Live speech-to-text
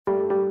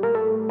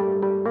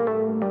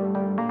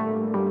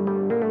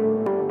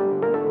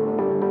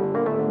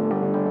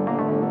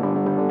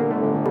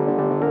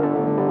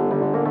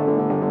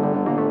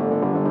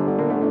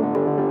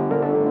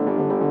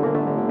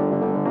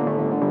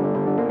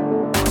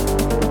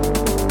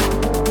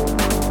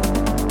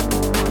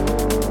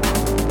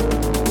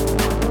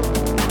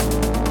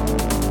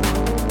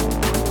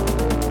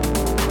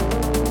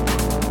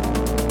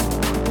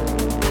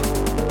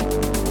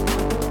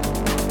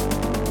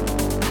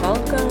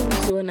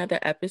another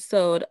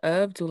episode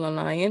of Dual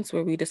Alliance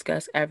where we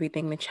discuss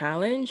everything the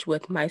challenge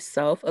with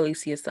myself,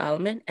 Alicia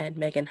Solomon, and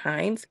Megan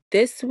Hines.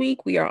 This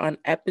week we are on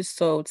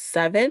episode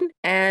 7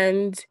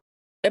 and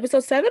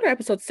episode 7 or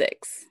episode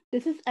 6?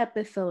 This is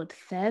episode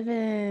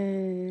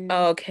 7.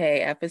 Okay,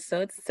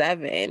 episode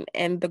 7.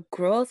 And the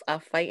girls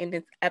are fighting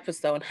this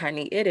episode,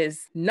 honey. It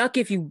is Nuck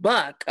If You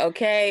Buck,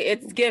 okay?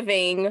 It's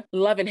giving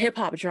love and hip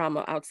hop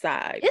drama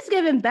outside. It's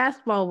giving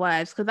Basketball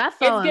Wives because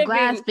I saw a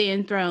glass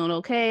being thrown,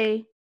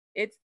 okay?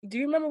 Do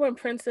you remember when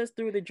Princess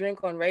threw the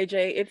drink on Ray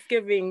J? It's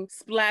giving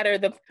splatter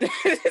the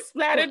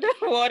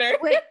water.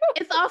 Wait,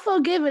 it's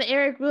also giving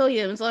Eric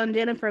Williams on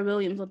Jennifer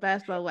Williams on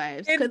Basketball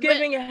Wives. It's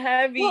giving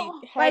heavy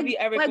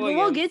Eric Williams.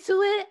 We'll get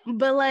to it,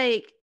 but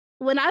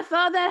when I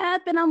saw that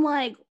happen, I'm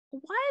like,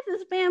 why is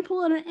this man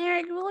pulling an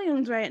Eric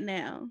Williams right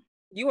now?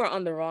 You are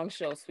on the wrong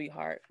show,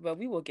 sweetheart, but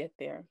we will get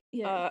there.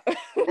 Yeah.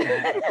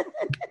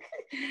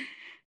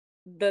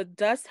 The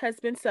dust has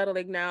been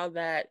settling now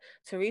that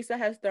Teresa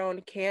has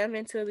thrown Cam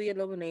into the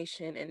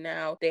elimination, and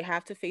now they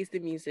have to face the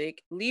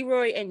music.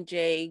 Leroy and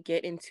Jay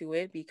get into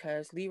it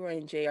because Leroy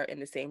and Jay are in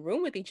the same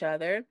room with each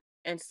other.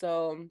 And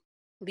so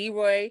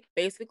Leroy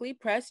basically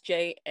pressed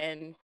Jay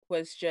and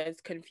was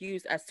just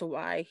confused as to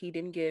why he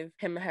didn't give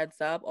him a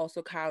heads up.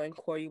 Also, Kyle and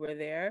Corey were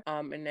there,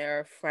 and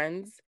they're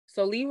friends.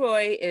 So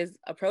Leroy is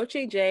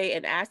approaching Jay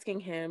and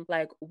asking him,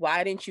 like,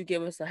 why didn't you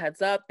give us a heads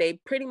up?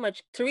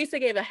 Teresa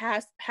gave a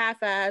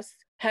half-ass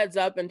heads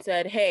up and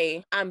said,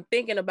 hey, I'm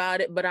thinking about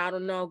it, but I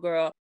don't know,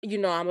 girl.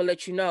 I'm gonna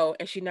let you know.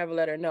 And she never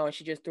let her know, and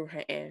she just threw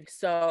her in.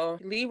 So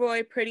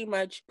Leroy pretty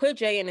much put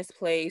Jay in his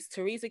place.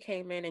 Teresa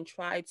came in and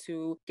tried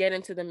to get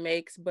into the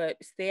mix, but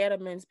stay out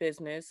of men's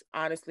business,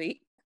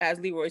 honestly. As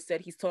Leroy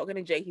said, he's talking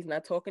to Jay. He's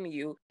not talking to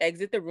you.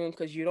 Exit the room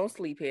because you don't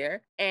sleep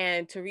here.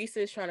 And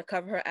Teresa is trying to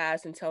cover her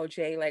ass and tell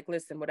Jay, like,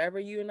 listen, whatever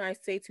you and I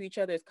say to each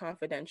other is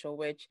confidential,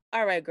 which,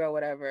 all right, girl,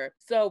 whatever.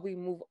 So we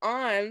move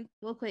on.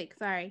 Real quick,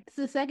 sorry. This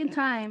is the second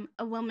time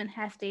a woman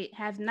has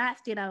not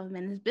stayed out of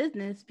men's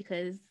business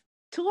because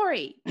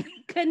Tori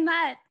could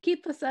not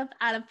keep herself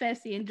out of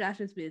Fessy and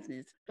Josh's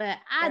business. But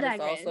I digress.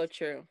 That is also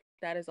true.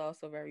 That is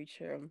also very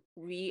true.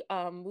 We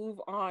move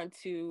on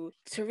to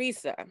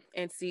Teresa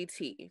and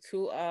CT,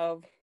 two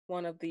of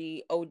one of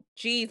the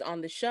OGs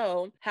on the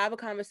show, have a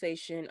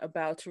conversation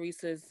about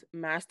Teresa's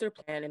master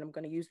plan, and I'm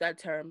going to use that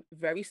term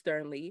very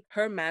sternly,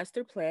 her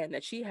master plan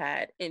that she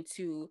had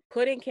into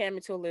putting Cam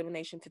into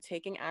elimination, to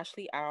taking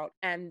Ashley out,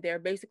 and they're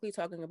basically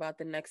talking about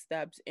the next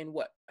steps in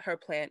what her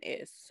plan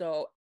is.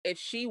 So if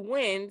she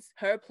wins,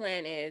 her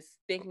plan is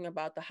thinking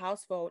about the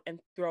house vote and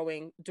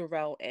throwing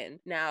Darrell in.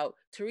 Now,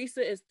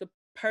 Teresa is the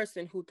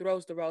person who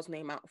throws Darrell's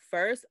name out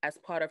first as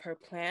part of her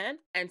plan,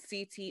 and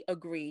CT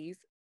agrees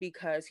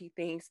because he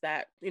thinks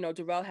that,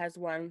 Darrell has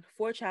won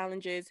 4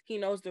 challenges. He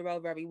knows Darrell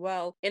very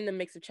well in the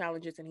mix of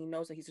challenges, and he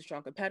knows that he's a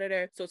strong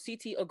competitor. So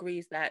CT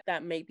agrees that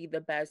that may be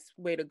the best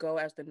way to go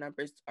as the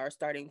numbers are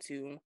starting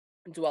to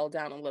dwell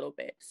down a little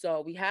bit.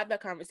 So we have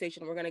that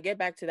conversation. We're going to get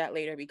back to that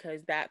later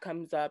because that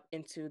comes up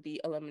into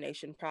the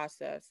elimination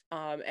process.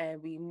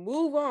 And we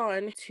move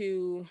on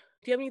to,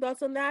 do you have any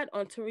thoughts on that?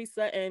 On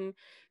Teresa and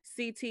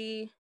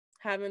CT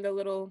having the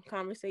little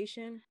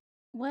conversation?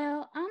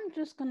 Well, I'm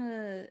just going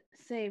to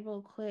say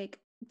real quick,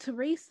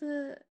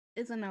 Teresa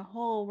is in a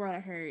whole world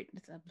of hurt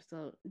this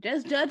episode.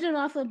 Just judging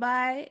off of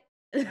by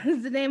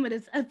is the name of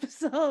this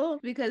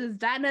episode because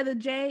it's Another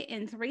J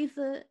and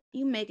Teresa.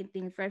 You making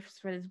things fresh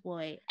for this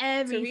boy.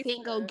 Every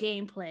single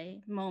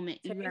gameplay moment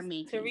you are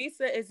making.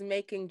 Teresa is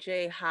making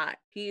Jay hot.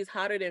 He's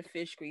hotter than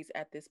fish grease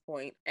at this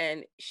point,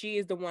 and she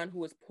is the one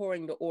who is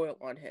pouring the oil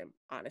on him,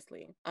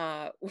 honestly.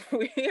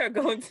 We are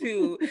going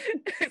to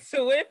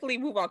swiftly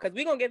move on because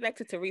we're going to get back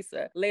to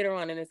Teresa later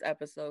on in this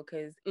episode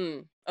because,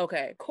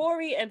 okay.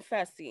 Corey and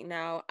Fessy.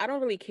 Now, I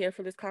don't really care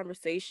for this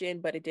conversation,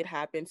 but it did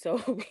happen,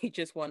 so we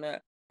just want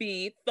to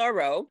be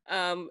thorough.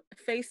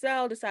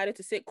 Faisal decided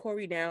to sit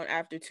Corey down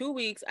after 2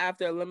 weeks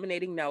after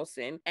eliminating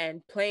Nelson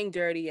and playing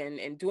dirty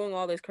and doing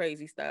all this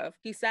crazy stuff.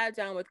 He sat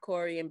down with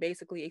Corey and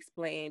basically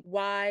explained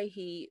why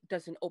he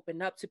doesn't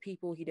open up to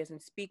people. He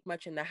doesn't speak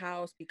much in the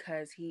house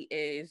because he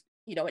is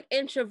an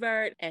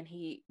introvert, and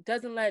he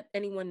doesn't let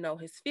anyone know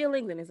his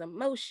feelings and his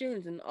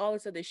emotions and all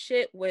this other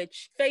shit,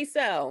 which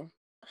Faisal,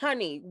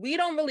 honey, we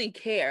don't really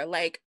care.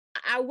 Like,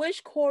 I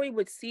wish Corey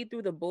would see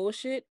through the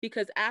bullshit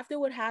because after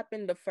what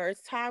happened the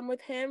first time with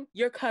him,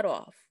 you're cut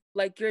off.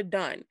 Like, you're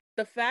done.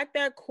 The fact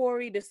that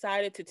Corey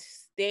decided to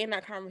stay in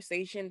that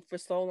conversation for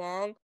so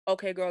long,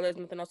 okay, girl, there's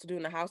nothing else to do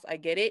in the house, I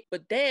get it.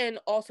 But then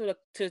also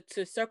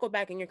to circle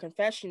back in your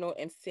confessional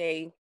and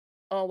say,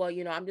 oh, well,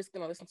 I'm just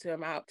going to listen to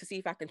him out to see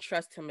if I can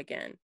trust him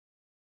again.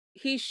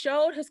 He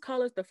showed his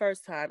colors the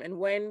first time. And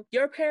when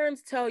your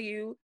parents tell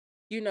you,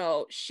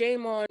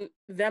 shame on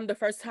them the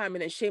first time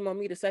and then shame on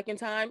me the second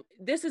time,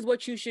 this is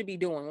what you should be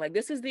doing. Like,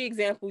 this is the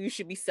example you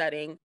should be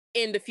setting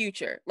in the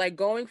future. Like,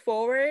 going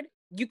forward,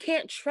 you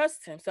can't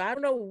trust him. So I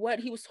don't know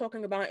what he was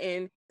talking about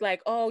in,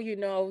 like, oh,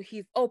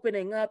 he's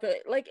opening up.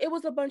 Like, it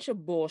was a bunch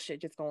of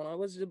bullshit just going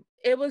on.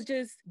 It was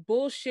just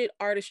bullshit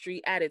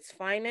artistry at its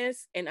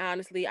finest. And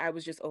honestly, I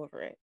was just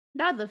over it.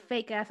 That was a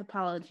fake ass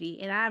apology,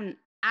 and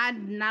I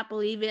did not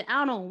believe it. I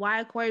don't know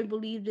why Corey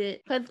believed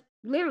it, because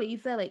literally you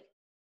said like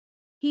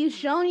he's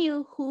shown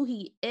you who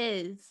he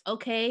is.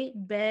 Okay,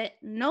 bet,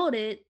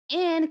 noted,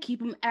 and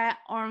keep him at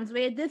arm's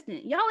way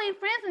distance. Y'all ain't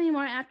friends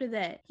anymore after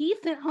that. He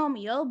sent home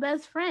your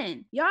best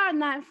friend. Y'all are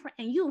not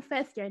and you and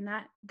Festi are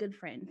not good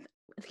friends.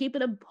 Let's keep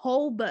it a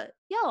whole but.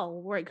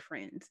 Y'all work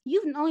friends.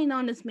 You've only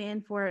known this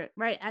man for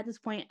right at this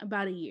point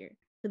about a year.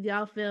 Because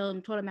y'all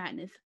filmed Total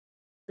Madness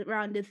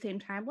around this same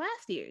time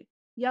last year.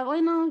 Y'all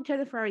only know each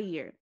other for a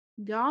year.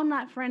 Y'all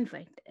not friends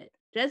like that.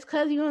 Just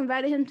because you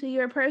invited him to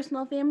your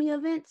personal family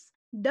events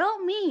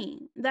don't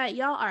mean that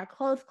y'all are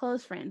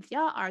close friends.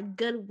 Y'all are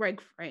good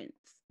work friends.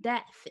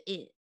 That's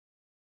it.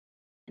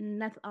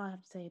 And that's all I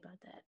have to say about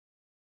that.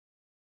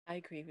 I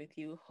agree with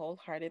you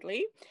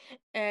wholeheartedly.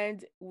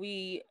 And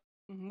we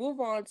move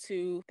on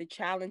to the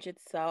challenge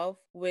itself,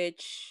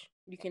 which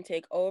you can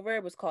take over.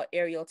 It was called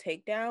Aerial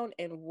Takedown.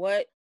 And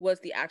what was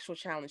the actual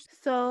challenge?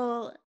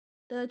 So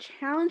the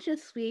challenge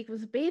this week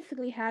was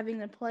basically having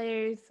the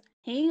players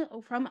hang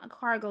from a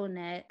cargo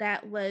net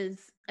that was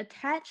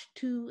attached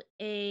to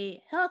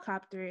a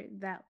helicopter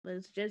that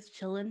was just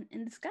chilling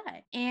in the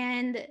sky.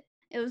 And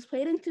it was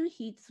played in 2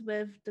 heats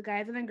with the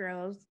guys and the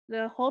girls.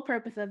 The whole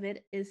purpose of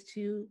it is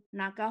to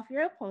knock off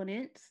your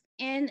opponents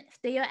and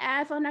stay your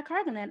ass on that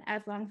cargo net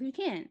as long as you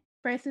can.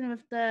 Person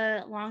with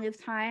the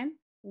longest time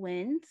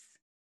wins.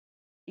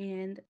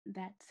 And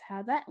that's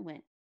how that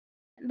went.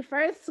 The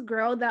first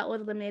girl that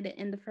was eliminated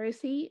in the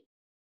first heat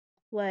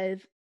was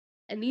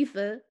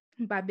Anissa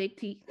by Big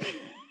T.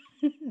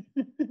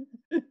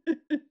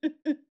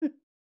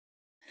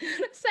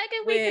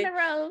 Second week in a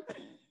row.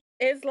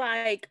 It's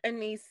like,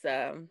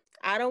 Anissa,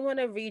 I don't want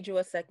to read you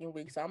a second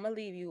week, so I'm gonna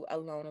leave you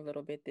alone a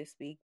little bit this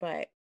week,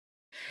 but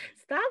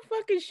stop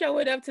fucking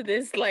showing up to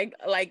this like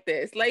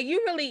this. Like,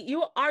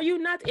 you are you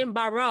not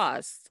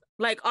embarrassed?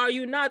 Like, are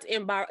you not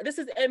embarrassed? This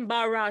is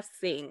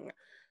embarrassing,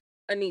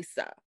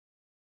 Anissa.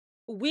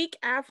 Week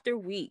after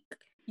week,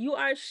 you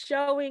are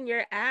showing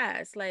your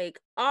ass.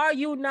 Like, are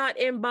you not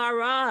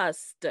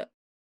embarrassed?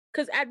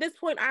 Because at this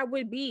point, I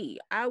would be.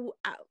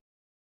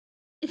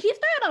 She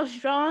started off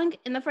strong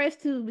in the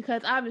first 2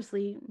 because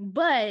obviously,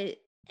 but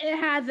it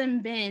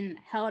hasn't been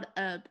held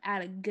up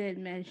at a good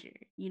measure,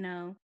 you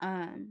know?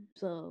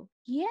 So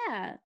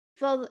yeah.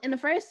 So in the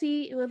first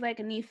heat, it was like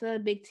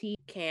Anissa, Big T,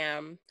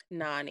 Cam,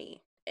 Nany,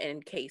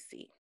 and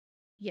Casey.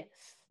 Yes.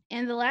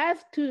 And the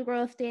last 2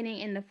 girls standing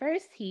in the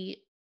first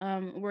heat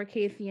were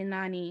Casey and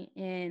Nany.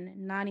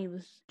 And Nany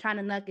was trying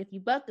to nuck if you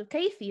buck of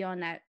Casey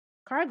on that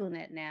cargo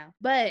net now.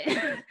 But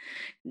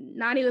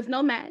Nany was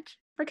no match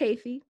for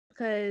Casey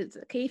because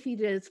Casey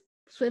just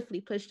swiftly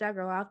pushed that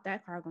girl off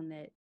that cargo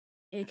net.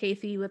 And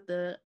Casey was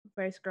the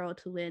first girl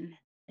to win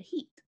a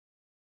heat.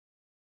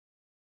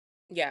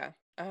 Yeah.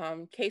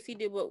 Casey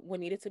did what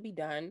needed to be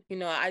done. You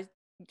know,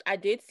 I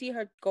did see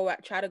her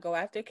try to go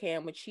after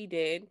Cam, which she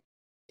did,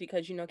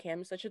 because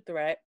Cam is such a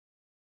threat.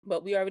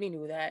 But we already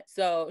knew that.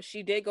 So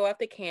she did go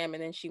after Cam,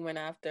 and then she went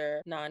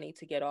after Nany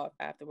to get off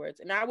afterwards.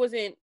 And I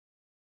wasn't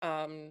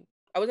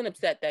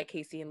upset that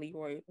Casey and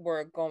Leroy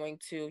were going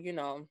to,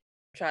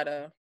 try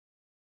to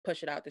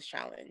push it out this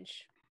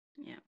challenge.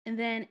 Yeah. And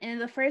then in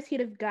the first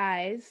heat of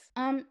guys,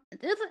 it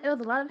was a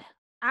lot of,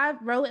 I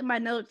wrote in my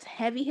notes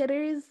heavy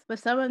hitters, but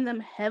some of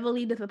them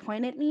heavily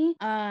disappointed me.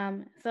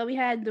 So we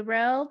had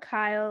Darrell,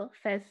 Kyle,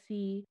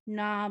 Fessy,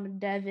 Nam,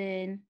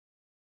 Devin.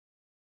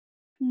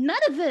 None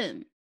of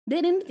them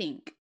did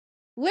anything.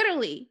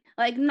 Literally.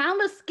 Like, Nam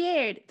was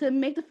scared to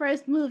make the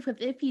first move because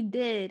if he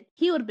did,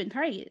 he would have been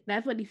targeted.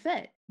 That's what he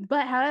said.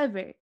 But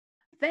however,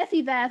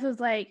 Fessy's ass was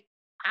like,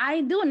 I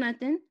ain't doing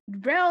nothing.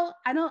 Darrell,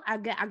 I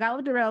got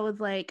what Darrell was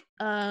like.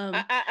 We're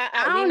not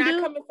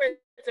coming for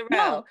Darrell.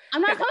 No,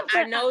 I'm not coming for.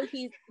 I know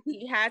he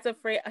has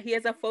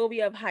a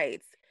phobia of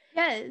heights.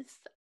 Yes.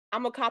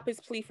 I'm gonna cop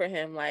his plea for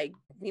him. Like,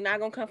 we not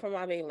gonna come for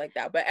my baby like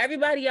that. But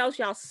everybody else,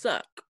 y'all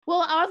suck.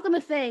 Well, I was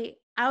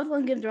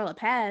gonna give Darrell a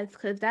pass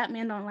because that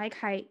man don't like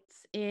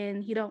heights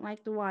and he don't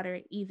like the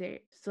water either.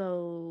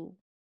 So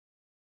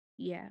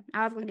yeah,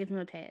 I was gonna give him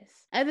a pass.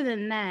 Other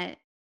than that,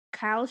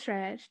 Kyle's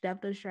trash,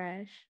 Definitely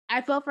trash.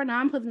 I felt for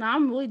Nam because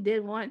Nam really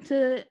did want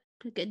to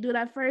do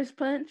that first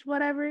punch,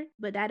 whatever,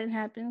 but that didn't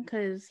happen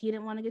because he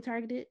didn't want to get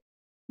targeted.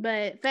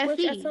 But Fessy,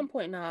 which at some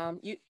point,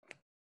 Nam,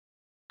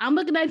 I'm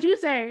looking at you,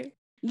 sir.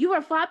 You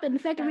were flopping the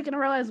second week in a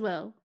row as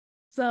well.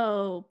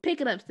 So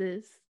pick it up,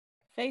 sis.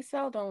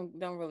 Faisal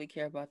don't really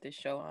care about this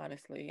show,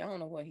 honestly. I don't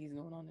know what he's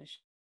doing on this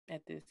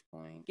at this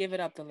point. Give it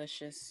up,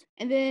 Delicious.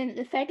 And then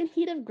the second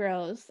heat of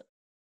girls,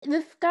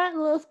 this got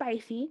a little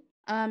spicy.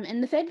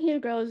 In the second heat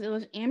of girls, it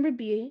was Amber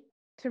B,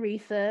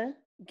 Teresa,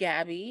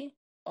 Gabby,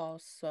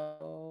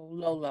 also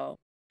Lolo.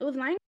 It was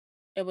 9.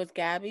 It was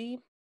Gabby,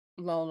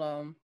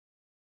 Lolo,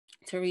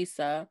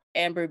 Teresa,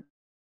 Amber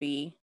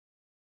B,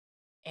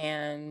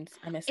 and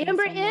I'm missing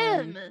Amber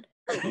someone.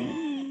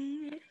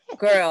 M.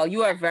 Girl,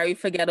 you are very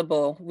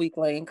forgettable, weak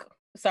link.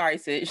 Sorry,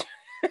 Sid.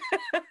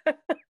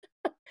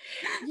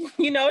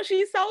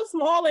 She's so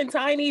small and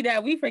tiny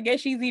that we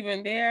forget she's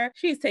even there.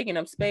 She's taking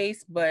up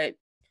space, but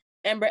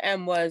Amber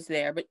M was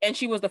there, and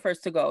she was the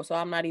first to go. So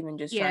I'm not even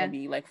just trying to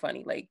be like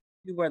funny. Like,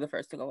 you were the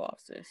first to go off,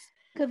 sis.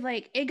 Cause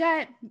like it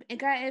got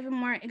even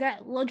more, it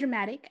got a little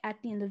dramatic at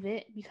the end of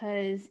it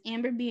because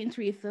Amber B and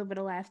Teresa were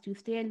the last two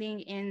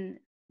standing, and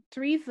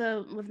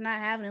Teresa was not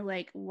having it.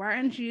 Like, why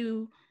aren't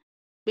you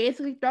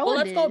basically throwing Well,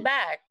 let's this? go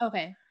back.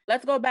 Okay.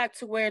 Let's go back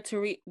to where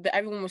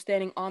everyone was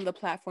standing on the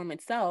platform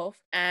itself,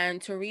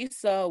 and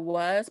Teresa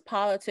was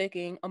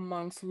politicking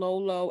amongst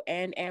Lolo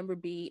and Amber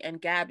B and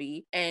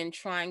Gabby and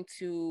trying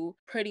to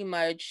pretty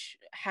much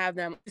have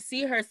them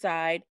see her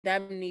side,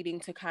 them needing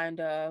to kind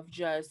of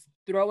just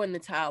throw in the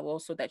towel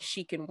so that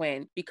she can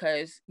win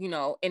because, you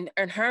know, in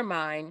her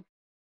mind,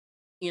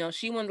 you know,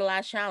 she won the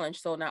last challenge,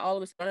 so now all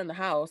of us are in the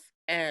house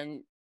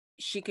and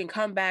she can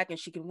come back and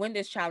she can win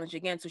this challenge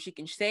again so she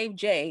can save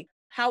Jay.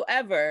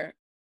 However,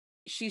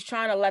 she's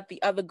trying to let the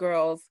other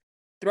girls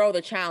throw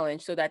the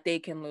challenge so that they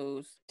can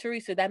lose.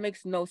 Teresa, that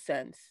makes no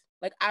sense.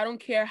 Like, I don't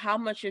care how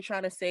much you're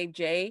trying to save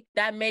Jay.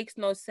 That makes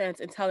no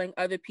sense in telling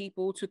other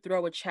people to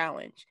throw a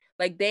challenge.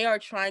 Like, they are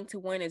trying to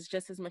win as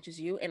just as much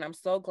as you. And I'm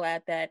so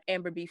glad that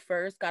Amber B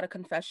first got a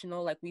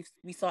confessional. Like,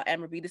 we saw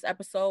Amber B this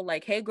episode.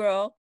 Like, hey,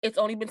 girl, it's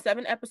only been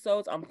 7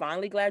 episodes. I'm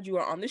finally glad you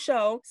are on the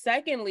show.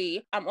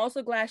 Secondly, I'm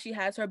also glad she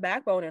has her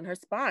backbone in her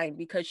spine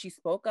because she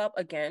spoke up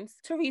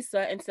against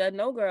Teresa and said,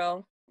 no,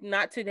 girl,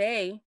 not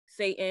today,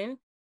 Satan.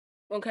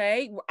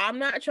 Okay, I'm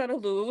not trying to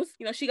lose.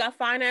 You know, she got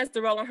finance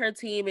Darrell on her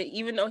team, and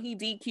even though he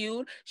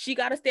DQ'd, she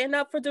got to stand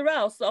up for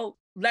Darrell. So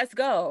let's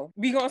go.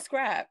 We gonna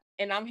scrap,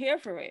 and I'm here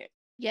for it.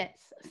 Yes.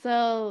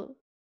 So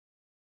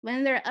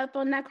when they're up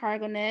on that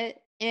cargo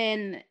net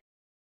and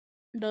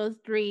those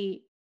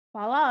 3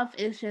 fall off,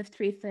 it's just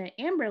Teresa and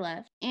Amber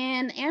left,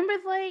 and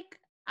Amber's like,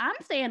 I'm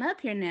staying up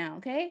here now,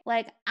 okay?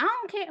 Like, I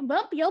don't care.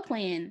 Bump your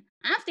plan.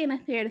 I'm staying up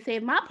here to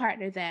save my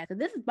partner's ass. So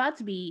this is about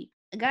to be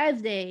a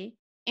guy's day.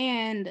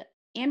 And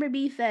Amber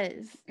B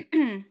says,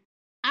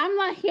 I'm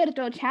not here to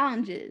throw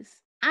challenges.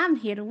 I'm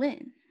here to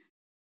win.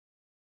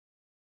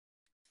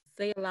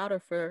 Say it louder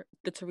for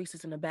the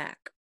Teresas in the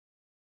back.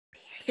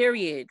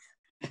 Period.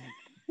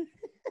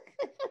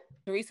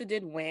 Teresa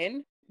did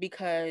win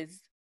because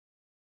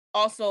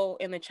also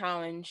in the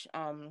challenge,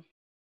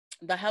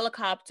 the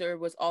helicopter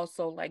was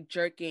also like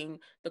jerking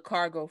the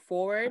cargo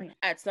forward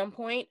at some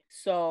point.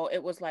 So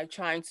it was like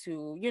trying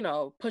to, you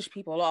know, push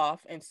people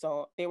off. And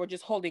so they were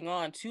just holding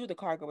on to the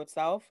cargo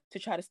itself to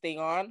try to stay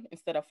on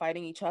instead of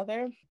fighting each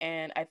other.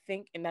 And I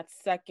think in that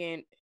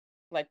second,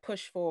 like,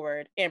 push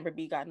forward, Amber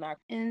B got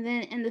knocked. And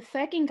then in the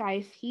second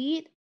guy's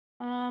heat,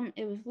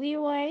 it was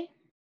Leroy,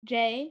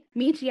 Jay,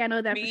 Michi, I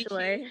know that Michi,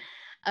 for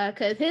sure.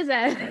 Cause his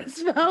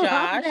ass fell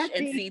off Josh,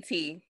 and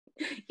CT.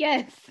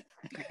 Yes.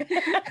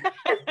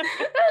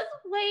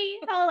 Wait,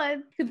 hold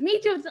on. Because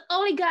Michi was the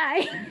only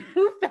guy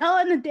who fell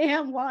in the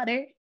damn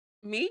water.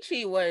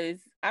 Michi was,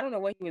 I don't know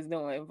what he was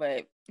doing,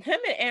 but him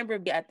and Amber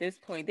at this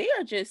point, they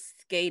are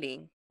just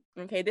skating.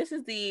 Okay, this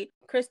is the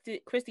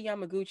Christy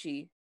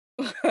Yamaguchi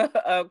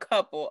a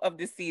couple of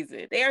the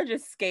season. They are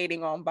just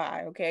skating on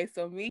by. Okay,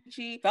 so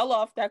Michi fell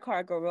off that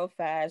cargo real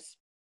fast.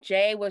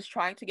 Jay was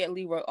trying to get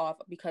Leroy off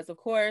because, of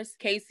course,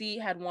 Casey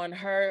had won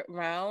her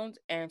round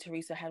and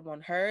Teresa had won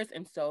hers.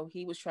 And so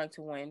he was trying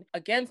to win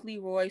against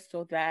Leroy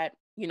so that,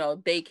 you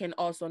know, they can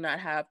also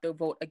not have the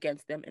vote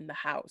against them in the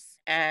house.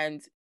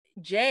 And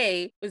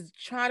Jay was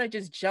trying to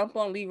just jump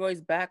on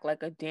Leroy's back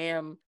like a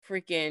damn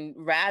freaking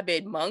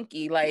rabid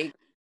monkey. Like,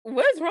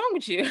 what's wrong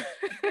with you?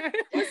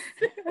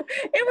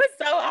 It was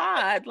so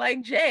odd.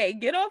 Like, Jay,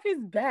 get off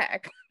his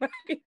back.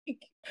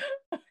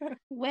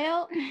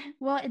 Well,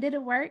 it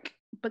didn't work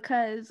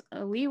because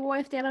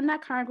Leroy stayed on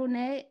that cargo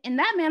net, and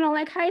that man don't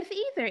like heights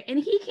either, and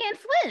he can't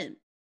swim.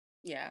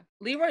 Yeah,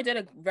 Leroy did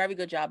a very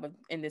good job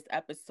in this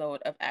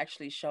episode of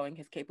actually showing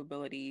his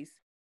capabilities.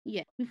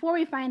 Yeah. Before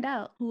we find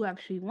out who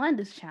actually won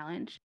this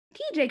challenge,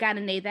 TJ got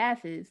in their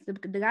asses, the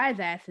guys'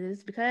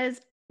 asses, because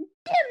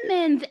them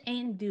men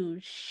ain't do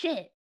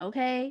shit.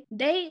 Okay,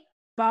 they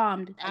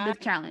bombed this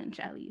challenge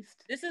at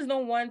least. This is the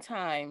one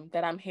time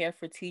that I'm here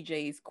for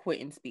TJ's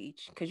quitting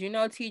speech because you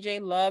know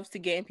TJ loves to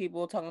get in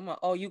people talking about,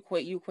 oh, you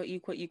quit, you quit, you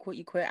quit, you quit,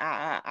 you quit.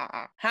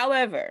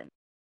 However,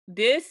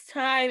 this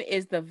time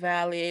is the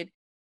valid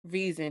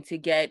reason to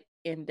get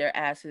in their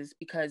asses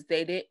because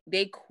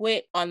they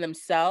quit on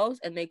themselves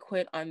and they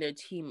quit on their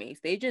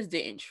teammates. They just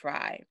didn't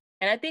try.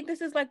 And I think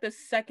this is like the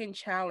second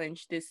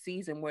challenge this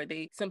season where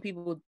some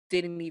people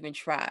didn't even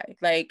try.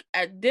 Like,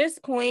 at this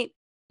point,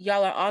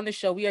 y'all are on the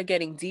show. We are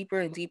getting deeper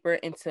and deeper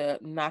into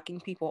knocking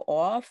people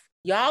off.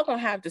 Y'all gonna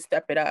have to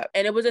step it up.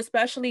 And it was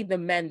especially the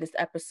men this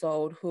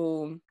episode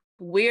who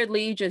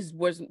weirdly just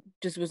was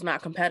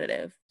not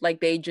competitive. Like,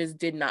 they just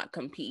did not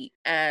compete.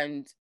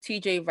 And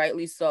TJ,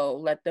 rightly so,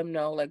 let them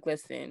know, like,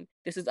 listen,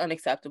 this is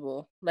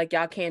unacceptable. Like,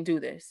 y'all can't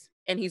do this.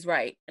 And he's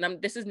right. And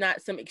this is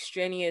not some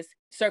extraneous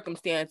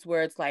circumstance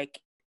where it's like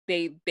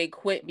they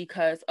quit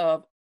because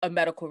of a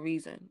medical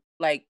reason.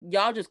 Like,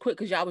 y'all just quit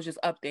because y'all was just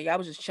up there. Y'all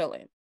was just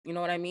chilling. You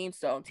know what I mean?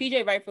 So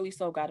TJ rightfully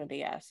so got in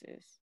their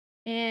asses.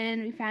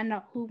 And we found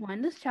out who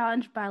won this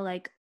challenge by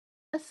like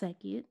a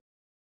second.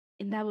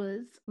 And that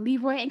was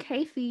Leroy and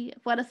Casey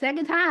for the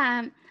second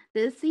time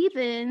this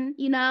season.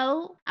 You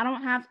know, I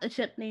don't have a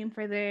ship name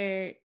for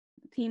their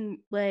team,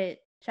 but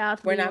shout out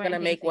to We're Leroy not gonna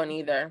and make one Casey.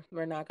 either.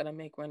 We're not gonna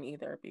make one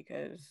either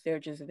because they're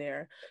just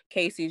there.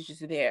 Casey's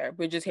just there.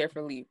 We're just here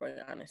for Leroy,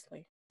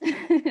 honestly.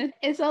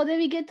 And so then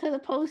we get to the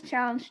post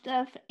challenge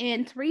stuff,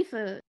 and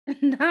Teresa,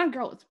 that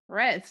girl was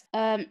pressed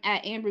at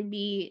Amber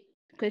B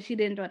because she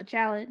didn't enjoy the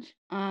challenge,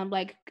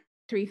 like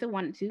Teresa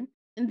wanted to.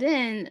 And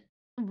then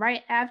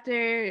right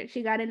after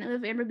she got in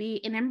with Amber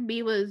B, and Amber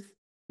B was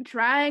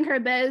trying her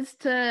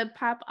best to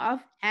pop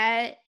off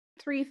at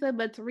Teresa,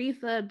 but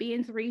Teresa,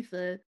 being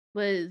Teresa,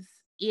 was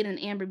eating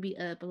Amber B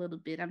up a little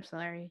bit. I'm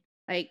sorry.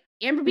 Like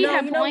Amber B No,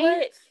 had you know what?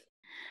 points,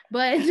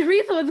 but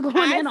Teresa was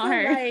going in on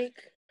her.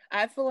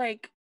 I feel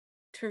like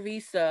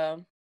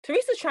Teresa's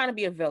trying to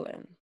be a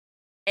villain.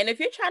 And if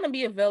you're trying to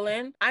be a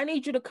villain, I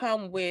need you to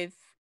come with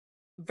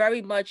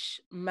very much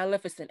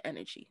Maleficent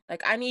energy.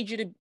 Like, I need you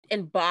to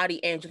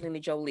embody Angelina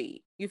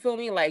Jolie. You feel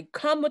me? Like,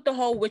 come with the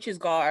whole witch's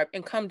garb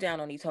and come down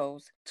on these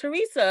hoes.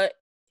 Teresa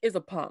is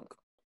a punk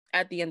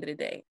at the end of the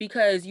day,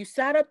 because you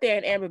sat up there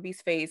in Amber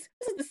B's face.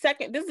 This is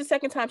the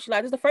second time she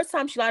lied. This is the first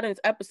time she lied in this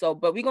episode,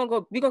 but we're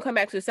gonna come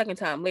back to the second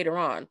time later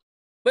on.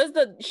 But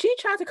she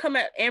tried to come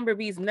at Amber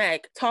B's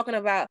neck talking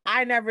about,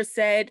 I never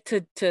said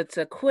to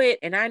quit,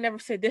 and I never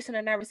said this and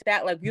I never said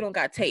that. Like, you don't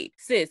got tape.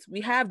 Sis,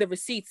 we have the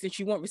receipts since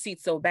you want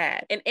receipts so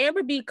bad. And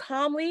Amber B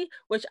calmly,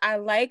 which I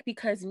like,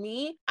 because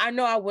I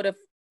know I would have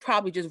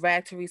probably just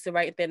ragged Teresa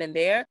right then and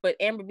there, but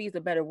Amber B is a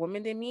better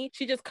woman than me.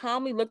 She just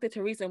calmly looked at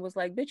Teresa and was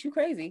like, bitch, you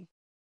crazy.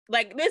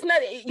 Like,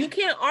 you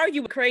can't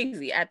argue with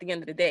crazy at the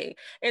end of the day.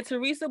 And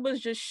Teresa was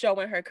just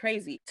showing her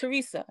crazy.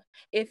 Teresa,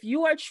 if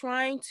you are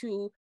trying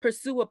to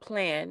pursue a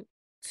plan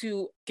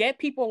to get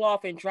people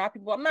off and drop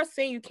people, I'm not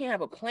saying you can't have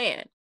a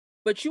plan,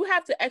 but you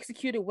have to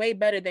execute it way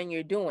better than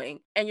you're doing.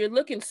 And you're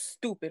looking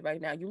stupid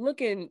right now. You're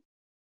looking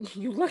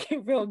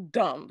real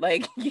dumb.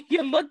 Like,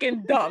 you're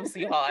looking dumb,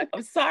 sweetheart.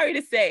 I'm sorry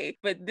to say,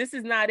 but this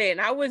is not it. And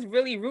I was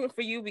really rooting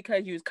for you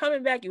because you was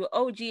coming back. You were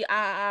OG,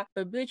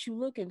 but bitch, you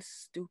looking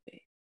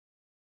stupid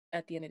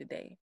at the end of the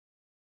day.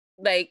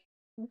 Like,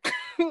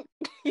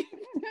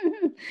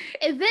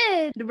 and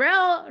then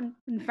Darrell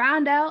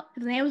found out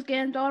his name was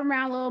getting thrown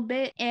around a little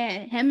bit,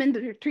 and him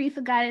and Teresa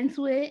got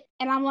into it.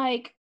 And I'm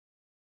like,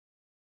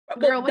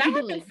 girl, what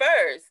you doing?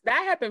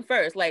 That happened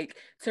first. Like,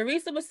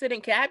 Teresa was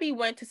sitting, Gabby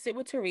went to sit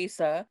with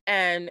Teresa,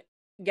 and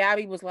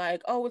Gabby was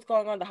like, oh, what's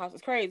going on? The house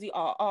is crazy.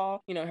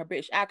 You know, her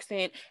British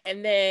accent.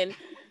 And then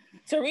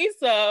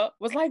Teresa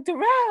was like,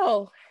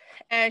 Darrell.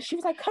 And she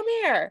was like, come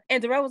here.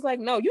 And Darrell was like,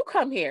 no, you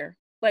come here.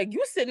 Like,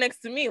 you sit next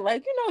to me.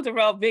 Like, you know,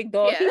 Darrell, big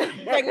dog. Yeah.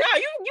 Like, no,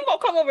 you gonna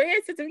come over here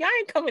and sit to me. I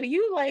ain't coming to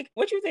you. Like,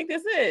 what you think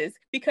this is?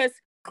 Because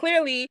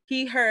clearly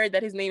he heard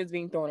that his name is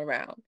being thrown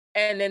around.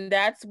 And then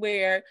that's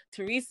where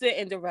Teresa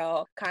and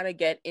Darrell kind of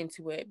get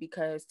into it,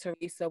 because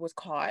Teresa was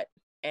caught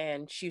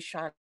and she's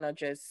trying to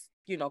just,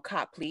 you know,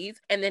 cop please.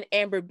 And then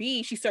Amber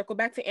B, she circled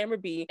back to Amber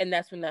B, and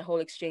that's when that whole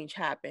exchange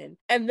happened.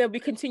 And then we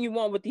continue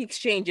on with the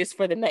exchanges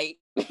for the night.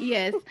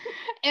 Yes.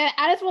 And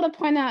I just want to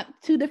point out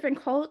two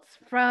different quotes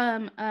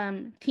from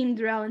Team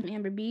Darrell and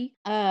Amber B.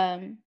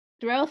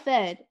 Darrell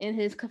said in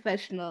his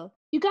confessional,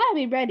 you gotta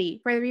be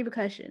ready for the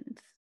repercussions.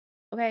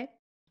 Okay?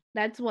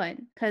 That's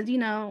one. Because, you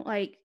know,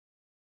 like,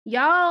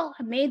 y'all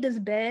made this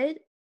bed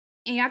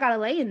and y'all gotta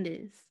lay in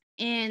this.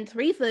 And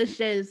Teresa's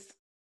just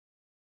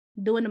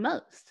doing the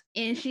most.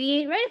 And she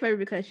ain't ready for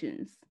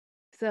repercussions.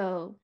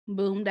 So,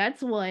 boom,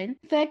 that's one.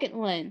 Second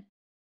one,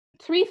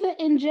 Teresa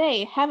and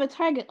Jay have a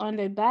target on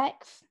their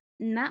backs.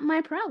 Not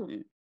my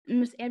problem,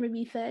 Miss Amber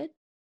B said.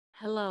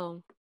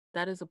 Hello.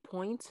 That is a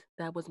point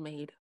that was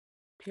made.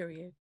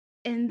 Period.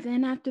 And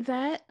then after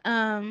that,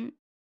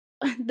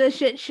 the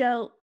shit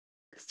show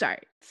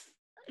starts.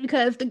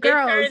 Because the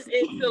girls,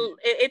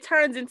 it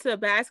turns into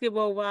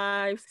Basketball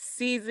Wives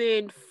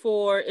season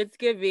 4. It's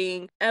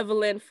giving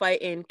Evelyn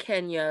fighting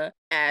Kenya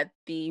at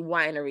the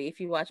winery. If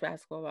you watch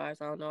Basketball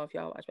Wives, I don't know if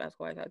y'all watch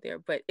Basketball Wives out there,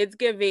 but it's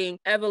giving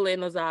Evelyn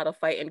Lozada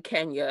fighting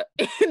Kenya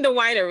in the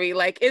winery.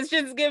 Like, it's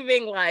just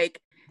giving, like,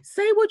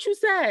 say what you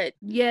said.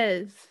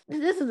 Yes,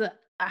 this is a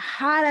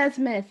hot ass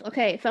mess.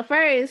 Okay, so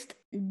first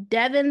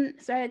Devin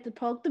started to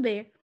poke the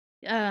bear.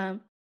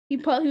 He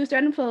was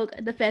starting to poke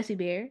the Fessy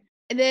bear.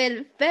 And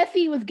then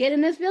Fessy was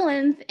getting his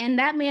feelings, and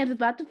that man's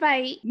about to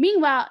fight.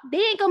 Meanwhile, they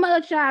ain't gonna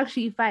let y'all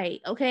actually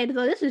fight, okay?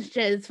 So this is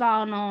just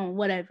falling on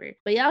whatever.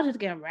 But y'all just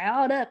getting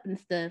riled up and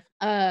stuff.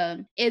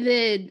 And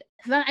then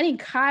I think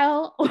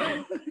Kyle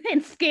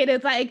and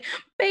Skater's like,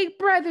 Big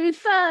Brother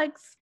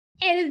sucks.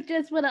 And it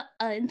just went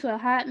into a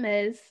hot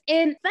mess.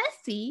 And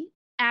Fessy,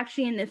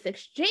 actually in this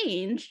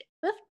exchange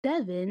with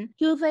Devin,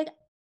 he was like,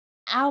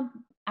 I'll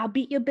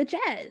beat your bitch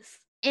ass.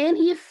 And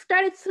he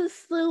started to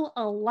slew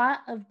a lot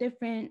of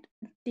different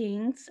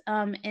things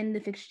in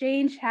this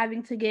exchange,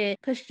 having to get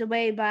pushed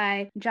away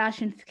by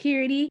Josh and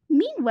security.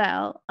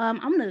 Meanwhile, I'm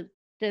going to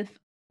just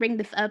bring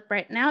this up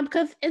right now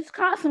because it's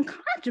caused some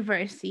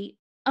controversy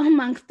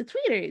amongst the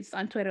tweeters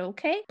on Twitter,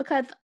 okay?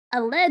 Because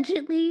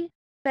allegedly,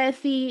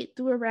 Fessy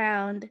threw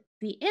around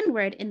the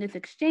N-word in this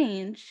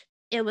exchange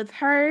It was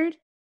heard.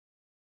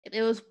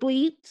 It was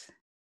bleeped.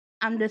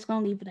 I'm just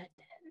gonna leave it at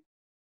that.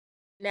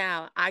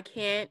 Now, I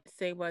can't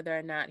say whether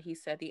or not he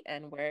said the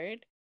N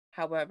word.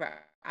 However,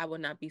 I will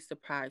not be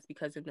surprised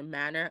because of the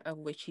manner of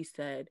which he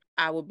said,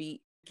 I will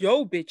be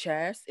yo bitch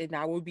ass and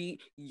I will be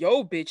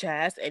yo bitch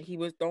ass. And he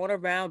was throwing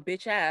around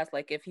bitch ass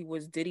like if he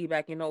was Diddy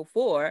back in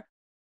 04.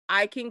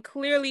 I can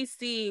clearly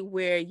see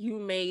where you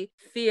may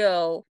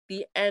feel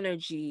the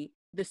energy,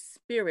 the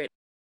spirit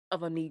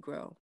of a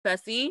Negro.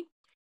 Fessy,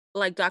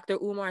 like Dr.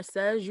 Umar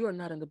says, you are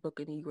not in the book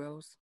of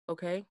Negroes,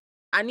 okay?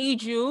 I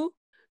need you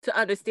to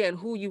understand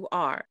who you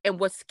are and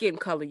what skin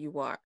color you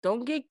are.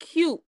 Don't get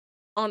cute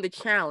on the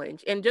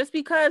challenge. And just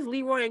because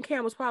Leroy and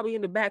Cam was probably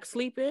in the back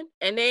sleeping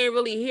and they didn't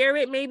really hear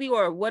it, maybe,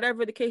 or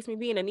whatever the case may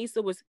be, and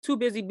Anissa was too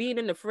busy being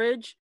in the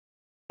fridge,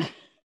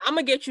 I'm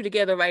gonna get you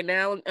together right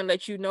now and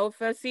let you know,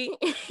 Fessy.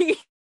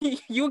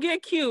 You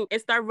get cute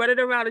and start running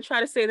around and try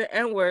to say the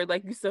N-word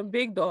like you some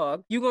big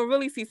dog. You're gonna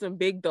really see some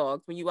big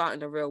dogs when you out in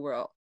the real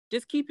world.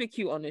 Just keep it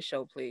cute on this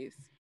show, please.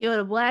 Yo,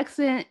 the black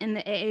scent in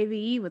the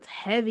AAVE was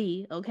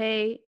heavy,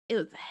 okay? It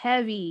was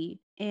heavy.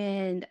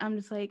 And I'm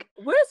just like,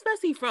 where's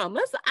Fessy from?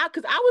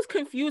 Because I was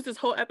confused this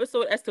whole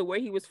episode as to where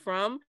he was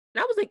from.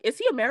 And I was like, is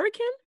he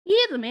American? He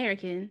is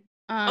American.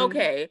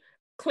 Okay,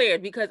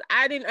 cleared, because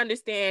I didn't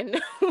understand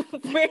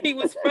where he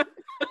was from.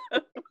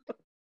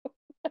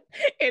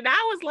 And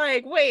I was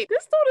like, wait,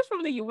 this dude is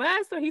from the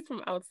US, so he's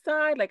from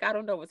outside. Like, I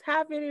don't know what's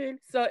happening.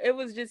 So it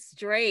was just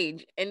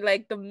strange. And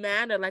like the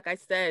manner, like I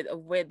said,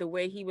 of the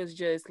way he was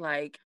just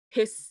like,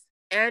 his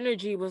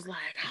energy was like,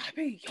 I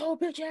be yo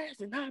bitch ass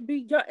and I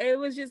be yo. It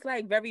was just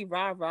like very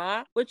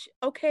rah-rah, which,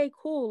 okay,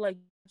 cool. Like,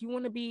 you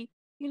want to be,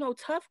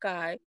 tough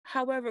guy.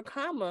 However,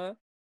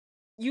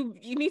 you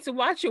need to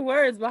watch your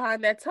words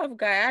behind that tough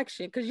guy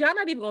action, because y'all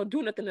not even gonna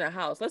do nothing in the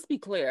house. Let's be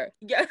clear.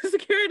 Yeah,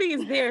 security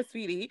is there,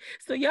 sweetie.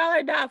 So y'all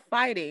are not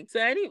fighting. So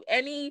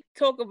any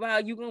talk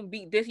about you gonna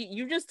beat this,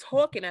 you're just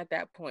talking at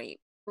that point.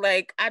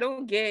 Like, I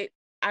don't get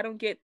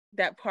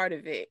that part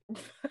of it.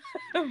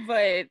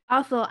 But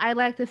also, I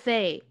like to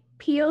say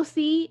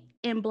POC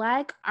and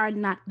black are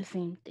not the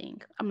same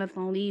thing. I'm just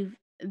gonna leave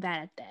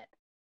that at that.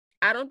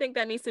 I don't think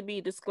that needs to be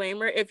a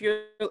disclaimer. If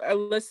you're a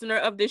listener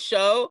of this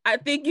show, I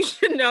think you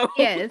should know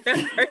yes.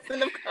 that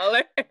person of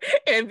color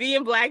and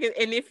being black.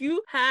 And if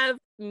you have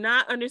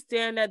not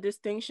understand that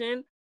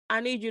distinction,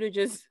 I need you to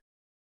just,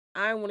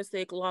 I don't want to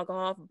say log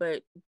off,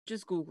 but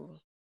just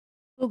Google.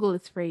 Google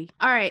is free.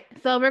 All right,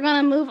 so we're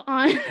gonna move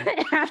on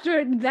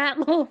after that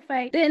little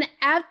fight. Then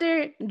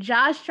after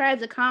Josh tries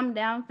to calm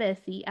down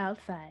Fessy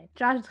outside,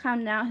 Josh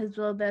calmed down his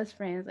little best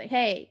friend. He's like,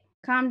 hey,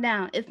 calm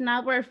down. It's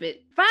not worth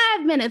it.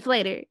 5 minutes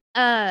later,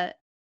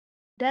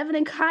 Devin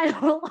and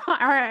Kyle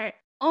are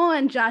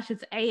on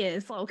Josh's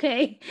ass,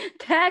 okay?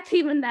 Tag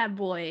teaming that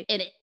boy.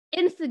 And it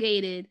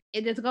instigated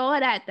and just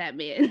going at that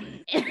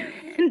man.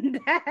 And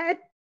that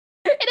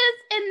it is,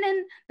 and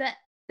then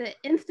the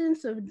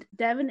instance of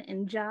Devin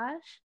and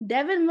Josh,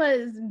 Devin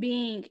was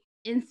being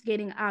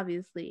instigating,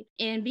 obviously,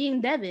 and being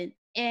Devin.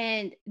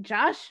 And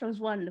Josh was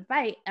wanting to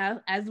fight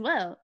as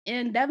well.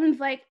 And Devin's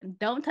like,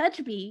 don't touch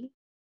me.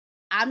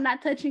 I'm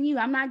not touching you.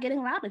 I'm not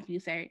getting loud with you,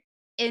 sir.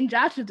 And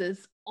Josh was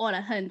just on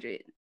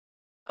 100.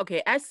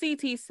 Okay, as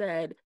CT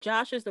said,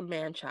 Josh is the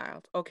man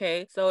child,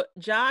 okay? So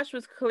Josh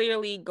was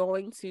clearly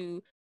going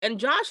to, and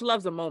Josh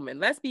loves a moment.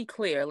 Let's be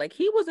clear. Like,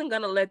 he wasn't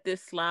going to let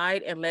this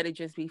slide and let it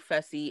just be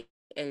Fessy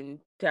and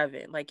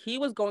Devin. Like, he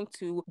was going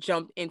to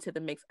jump into the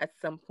mix at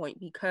some point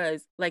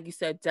because, like you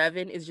said,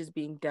 Devin is just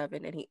being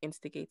Devin and he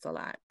instigates a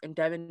lot. And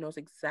Devin knows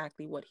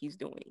exactly what he's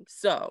doing.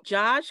 So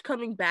Josh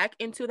coming back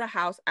into the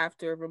house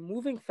after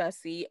removing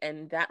Fessy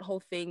and that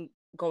whole thing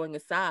going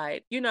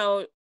aside,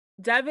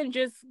 Devin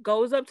just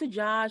goes up to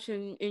Josh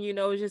and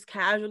just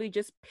casually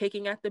just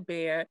picking at the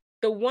bear.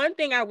 The one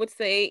thing I would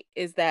say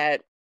is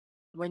that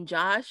when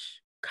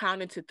Josh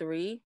counted to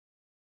 3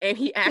 and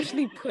he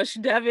actually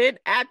pushed Devin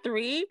at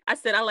 3, I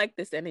said, I like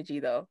this energy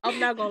though. I'm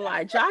not gonna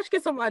lie. Josh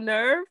gets on my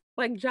nerve.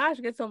 Like, Josh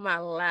gets on my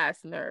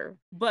last nerve.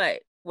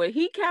 But when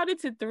he counted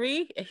to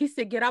 3 and he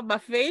said, get out my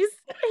face,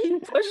 he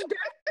pushed Devin.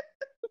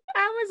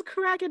 I was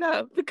cracking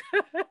up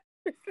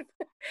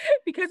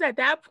because at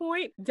that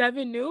point,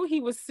 Devin knew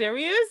he was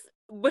serious,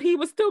 but he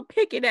was still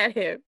picking at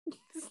him.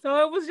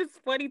 So it was just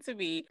funny to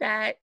me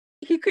that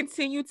he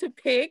continued to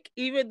pick,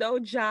 even though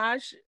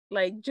Josh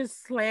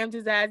just slammed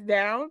his ass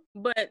down.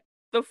 But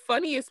the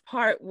funniest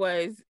part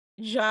was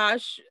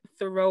Josh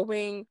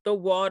throwing the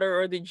water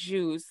or the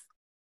juice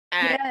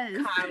at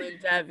Kyle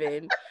and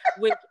Devin,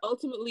 which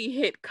ultimately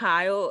hit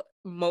Kyle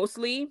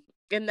mostly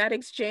in that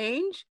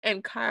exchange.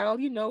 And Kyle,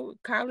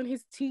 Kyle and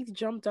his teeth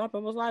jumped up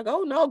and was like,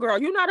 oh no, girl,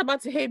 you're not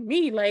about to hit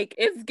me. Like,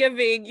 it's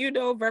giving,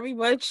 very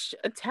much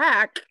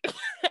attack.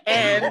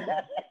 And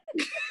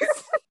it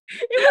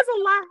was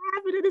a lot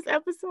happening in this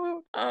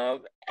episode.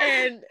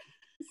 And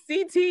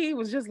CT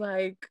was just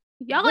like,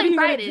 y'all ain't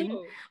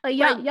fighting. Like,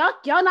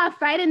 y'all not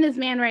fighting this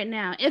man right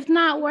now. It's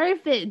not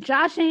worth it.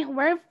 Josh ain't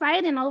worth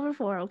fighting over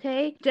for,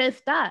 okay? Just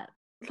stop.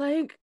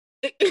 Like,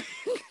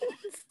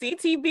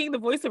 CT being the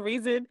voice of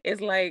reason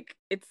is like,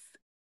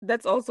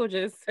 that's also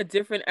just a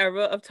different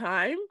era of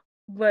time.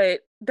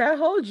 But that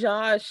whole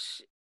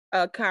Josh,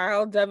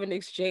 Kyle Devin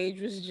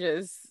exchange was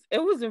just,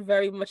 it was a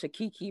very much a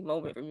kiki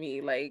moment for me.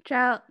 Like,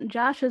 Child,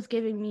 Josh is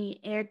giving me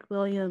Eric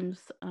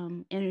Williams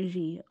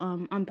energy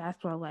on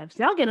Basketball Wives.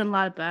 Y'all getting a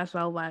lot of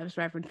Basketball Wives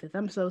references.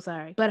 I'm so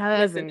sorry. But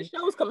listen, however, the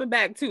show's coming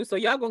back too, so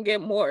y'all gonna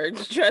get more.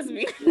 Trust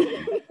me.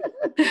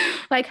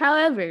 like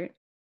however,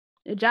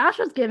 Josh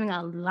was giving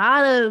a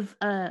lot of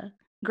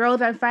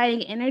girls are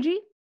fighting energy.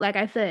 Like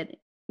I said,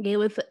 gave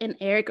us an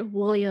Eric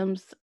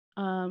Williams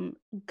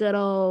good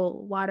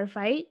old water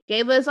fight.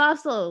 Gave us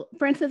also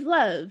Princess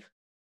Love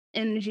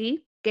energy.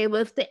 Gave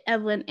us the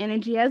Evelyn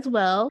energy as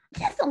well.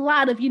 Just a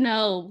lot of,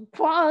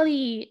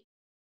 quality,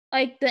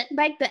 like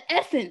the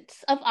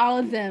essence of all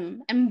of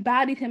them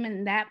embodied him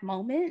in that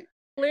moment.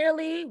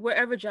 Clearly,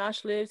 wherever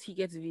Josh lives, he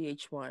gets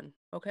VH1.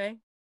 Okay.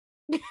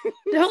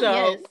 Oh,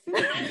 So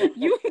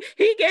yes.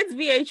 he gets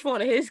VH1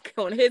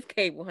 on his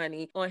cable,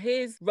 honey, on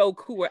his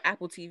Roku or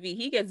Apple TV.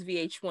 He gets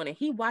VH1 and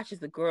he watches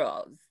the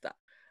girls stuff.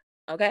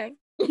 Okay.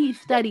 He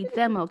studied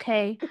them.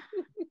 Okay.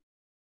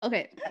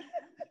 Okay.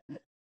 All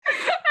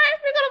right,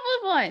 we're gonna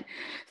move on.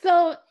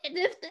 So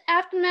this the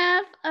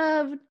aftermath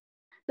of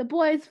the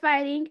boys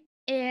fighting,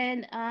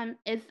 and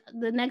it's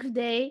the next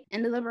day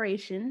in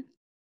deliberation.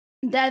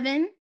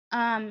 Devin,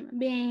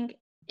 being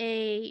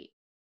a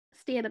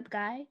stand-up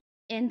guy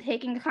and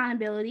taking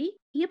accountability,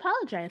 he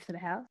apologized to the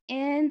house,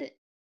 and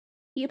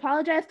he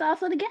apologized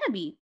also to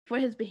Gabby for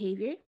his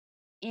behavior.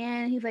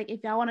 And he's like,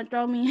 if y'all want to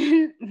throw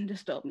me in,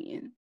 just throw me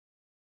in.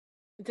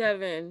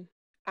 Devin,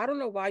 I don't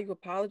know why you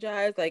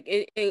apologize. Like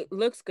it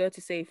looks good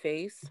to save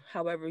face.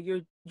 However,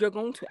 you're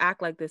going to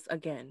act like this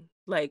again.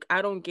 Like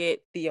I don't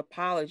get the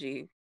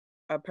apology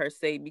per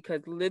se,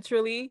 because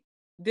literally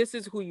this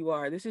is who you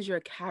are. This is your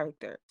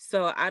character.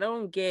 So I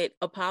don't get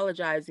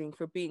apologizing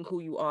for being who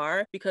you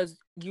are, because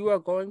you are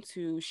going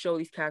to show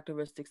these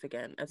characteristics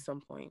again at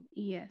some point.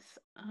 Yes.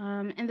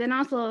 And then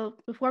also,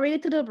 before we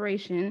get to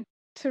deliberation,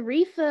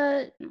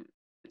 Teresa's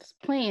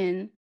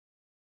plan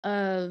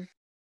of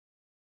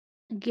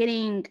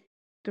getting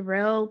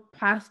Darrell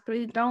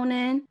possibly thrown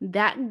in,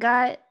 that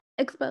got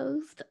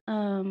exposed.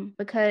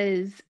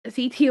 Because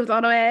CT was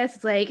on her ass.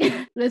 It's like,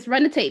 let's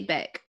run the tape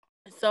back.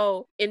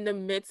 So in the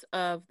midst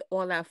of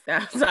all that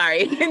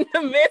sorry, in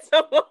the midst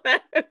of all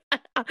that, I'm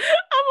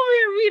over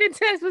here reading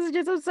text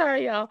messages. I'm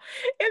sorry, y'all.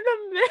 In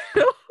the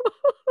middle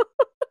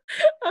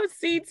of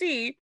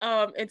CT,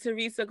 and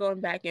Teresa going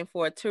back and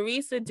forth.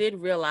 Teresa did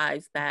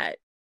realize that,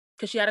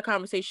 because she had a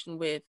conversation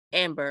with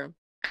Amber,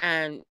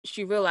 and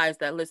she realized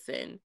that,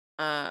 listen,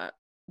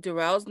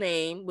 Darrell's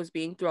name was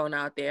being thrown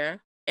out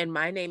there, and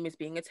my name is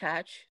being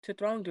attached to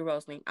throwing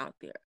Darrell's name out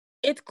there.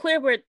 It's clear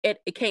where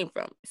it came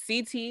from.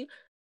 CT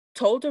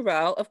told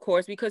Darrell, of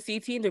course, because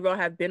CT and Darrell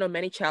have been on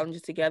many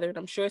challenges together, and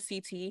I'm sure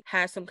CT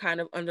has some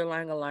kind of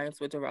underlying alliance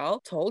with Darrell,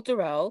 told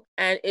Darrell,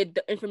 and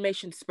the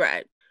information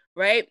spread,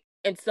 right?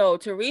 And so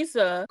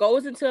Teresa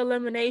goes into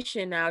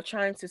elimination now,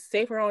 trying to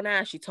save her own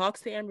ass. She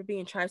talks to Amber B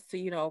and tries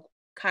to,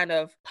 kind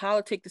of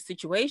politic the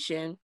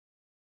situation.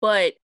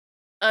 But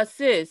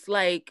sis,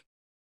 like,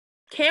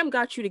 Cam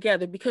got you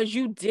together because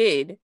you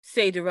did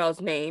say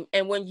Darrell's name.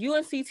 And when you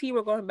and CT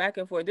were going back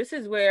and forth, this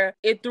is where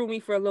it threw me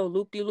for a little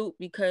loop-de-loop,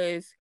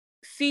 because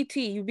CT,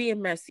 you being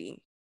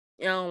messy.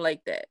 I don't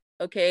like that.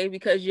 Okay?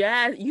 Because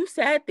you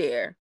sat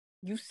there.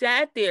 You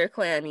sat there,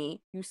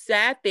 Clammy. You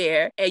sat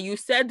there and you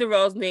said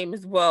Darrell's name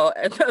as well,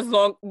 as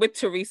long with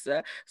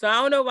Teresa. So I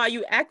don't know why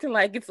you acting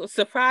like it's a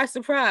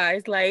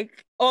surprise.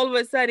 Like all of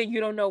a sudden you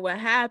don't know what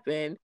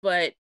happened.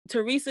 But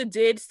Teresa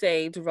did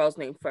say Darrell's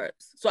name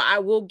first. So I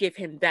will give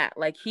him that.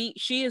 Like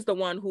she is the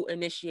one who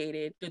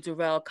initiated the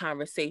Darrell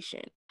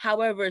conversation.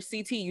 However,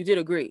 CT, you did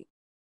agree.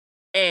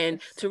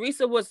 And yes.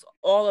 Teresa was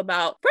all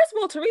about, first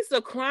of all,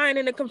 Teresa crying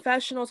in the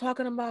confessional,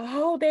 talking about,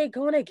 oh, they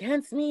going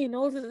against me.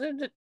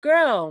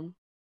 Girl,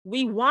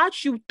 we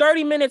watched you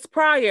 30 minutes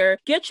prior.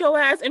 Get your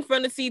ass in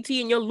front of CT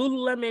in your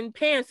Lululemon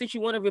pants that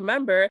you want to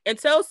remember, and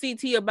tell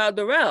CT about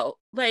Darrell.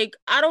 Like,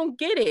 I don't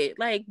get it.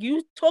 Like,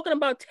 you talking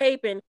about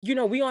tape and,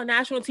 we on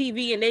national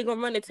TV and they gonna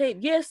run the tape.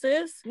 Yes,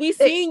 sis, we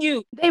seen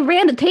you. They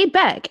ran the tape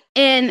back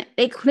and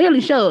it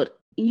clearly showed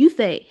you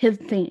say his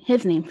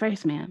name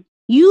first, ma'am.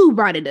 You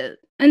brought it up.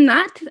 And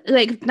not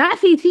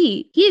CT.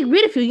 He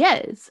agreed with you,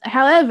 yes.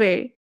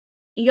 However,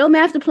 your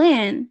master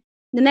plan,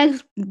 the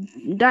next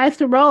dice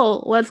to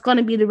roll was going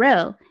to be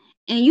Darrell.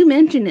 And you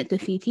mentioned it to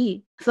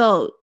CT.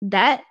 So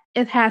that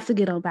it has to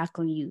get on back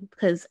on you,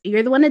 because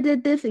you're the one that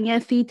did this. And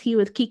yes, CT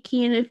was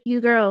kikiing with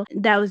you, girl.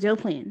 That was your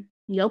plan.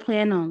 Your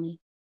plan only.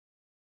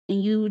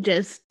 And you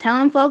just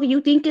telling folk you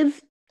think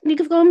it's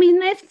going to be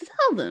nice to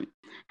tell them.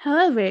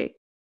 However,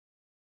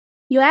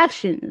 your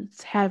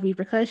actions have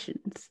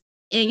repercussions.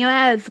 And your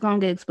ass is gonna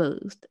get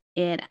exposed.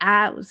 And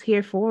I was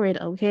here for it,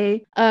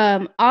 okay?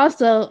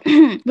 Also,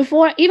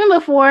 before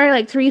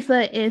like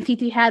Teresa and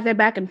CT had their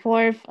back and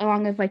forth,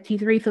 along with like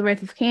Teresa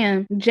versus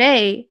Cam,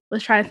 Jay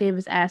was trying to save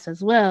his ass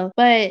as well.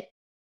 But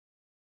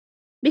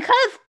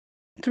because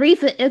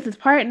Teresa is his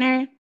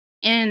partner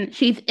and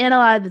she's in a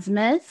lot of this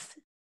mess,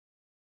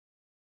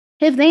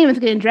 his name is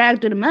getting dragged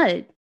through the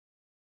mud.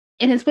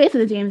 And his place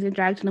of the name is getting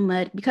dragged through the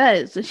mud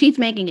because she's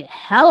making it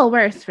hella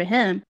worse for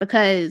him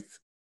because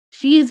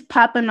she's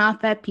popping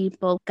off at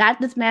people,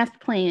 got this master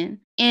plan.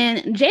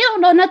 And Jay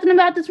don't know nothing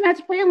about this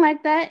master plan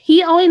like that.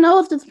 He only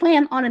knows this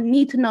plan on a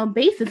need-to-know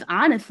basis,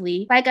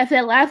 honestly. Like I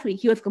said last week,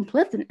 he was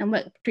complicit in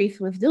what Patrice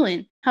was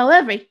doing.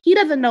 However, he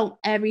doesn't know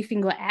every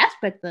single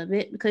aspect of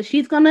it because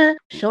she's going to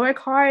show her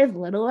cards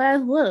little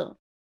as little.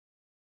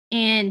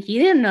 And he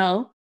didn't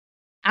know.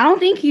 I don't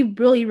think he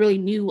really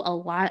knew a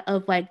lot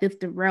of like this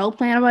Darrell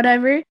plan or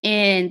whatever.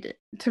 And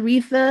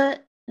Teresa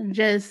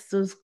just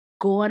was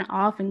going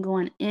off and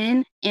going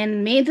in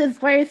and made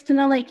this worse to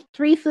know, like,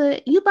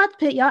 Teresa, you about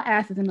to put your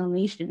asses in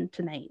elimination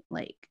tonight.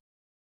 Like,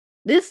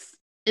 this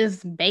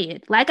is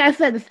bad. Like I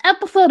said, this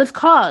episode is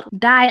called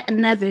Die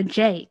Another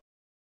J.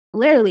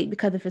 Literally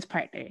because of his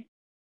partner.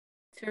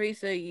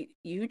 Teresa,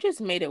 you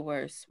just made it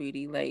worse,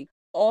 sweetie. Like,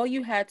 all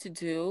you had to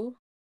do,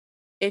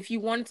 if you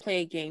wanted to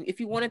play a game, if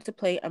you wanted to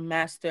play a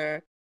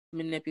master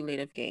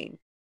manipulative game,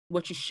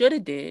 what you should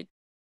have did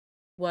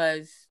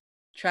was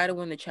try to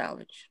win the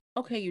challenge.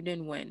 Okay, you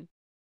didn't win.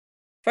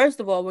 First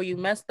of all, where you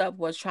messed up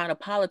was trying to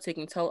politic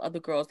and tell other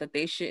girls that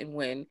they shouldn't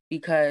win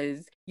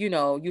because,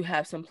 you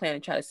have some plan to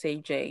try to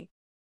save Jay.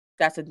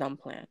 That's a dumb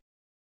plan.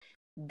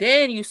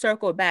 Then you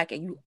circle back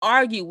and you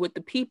argue with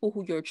the people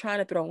who you're trying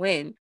to throw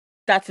in.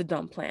 That's a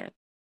dumb plan.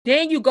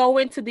 Then you go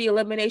into the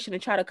elimination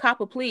and try to cop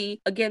a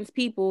plea against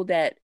people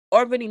that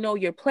already know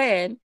your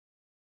plan.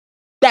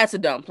 That's a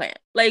dumb plan.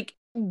 Like,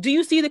 do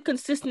you see the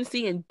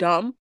consistency in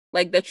dumb,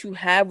 like, that you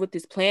have with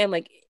this plan?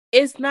 Like,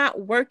 it's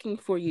not working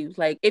for you.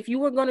 Like, if you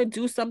were going to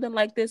do something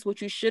like this,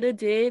 what you should have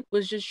did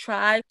was just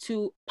try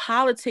to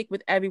politic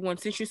with everyone.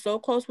 Since you're so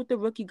close with the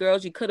rookie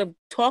girls, you could have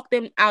talked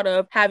them out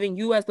of having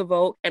you as the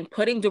vote and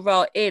putting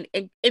Darrell in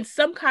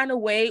some kind of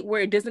way where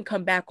it doesn't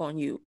come back on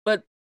you.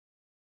 But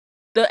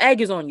the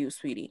egg is on you,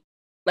 sweetie.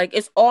 Like,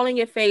 it's all in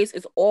your face.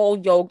 It's all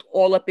yoked,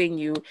 all up in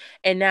you.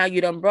 And now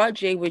you done brought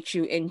Jay with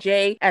you. And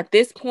Jay, at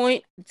this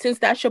point, since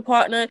that's your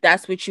partner,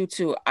 that's with you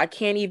too. I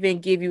can't even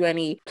give you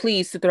any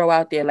pleas to throw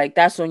out there. Like,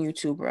 that's on you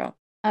too, bro.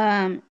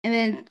 And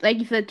then, like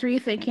you said,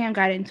 Teresa and Cam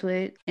got into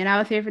it. And I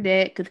was here for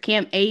that because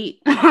Cam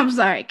ate. I'm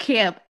sorry,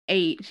 Cam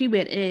ate. She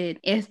went in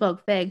and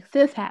spoke facts.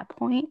 Sis had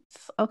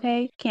points,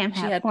 okay? Cam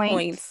had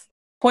points.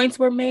 Points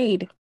were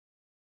made.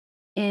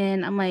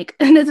 And I'm like,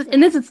 and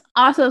this is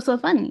also so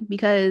funny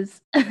because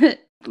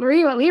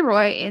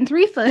Leroy and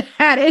Teresa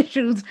had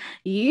issues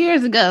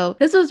years ago.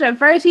 This was their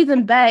first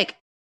season back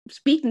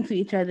speaking to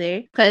each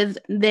other because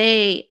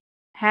they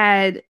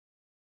had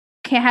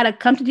to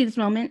come to this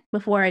moment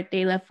before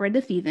they left for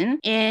the season.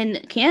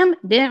 And Cam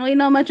didn't really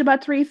know much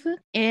about Teresa.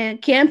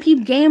 And Cam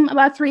peeped game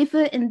about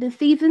Teresa in this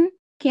season.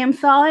 Cam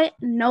saw it,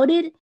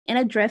 noted, and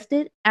addressed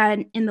it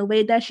and in the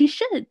way that she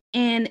should.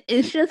 And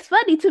it's just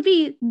funny to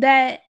me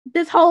that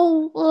this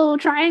whole little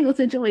triangle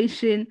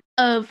situation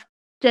of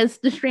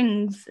just the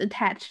strings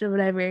attached or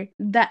whatever,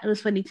 that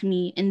was funny to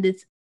me in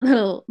this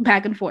little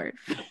back and forth.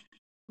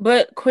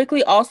 But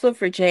quickly also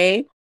for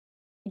Jay,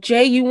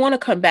 you want to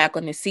come back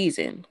on the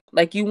season.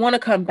 Like, you want to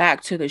come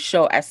back to the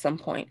show at some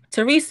point.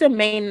 Teresa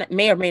may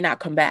or may not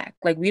come back.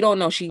 Like, we don't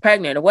know, she's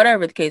pregnant or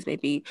whatever the case may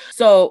be.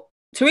 So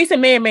Teresa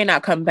may or may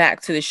not come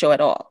back to the show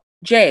at all.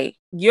 Jay,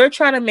 you're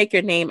trying to make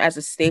your name as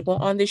a staple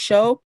on the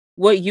show.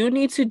 What you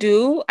need to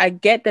do, I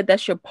get that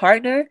that's your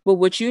partner, but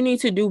what you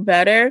need to do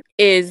better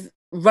is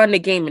run the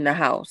game in the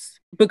house.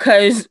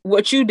 Because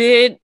what you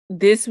did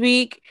this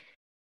week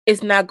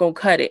is not going to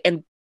cut it.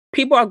 And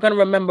people are going to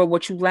remember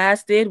what you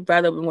last did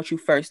rather than what you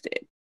first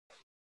did.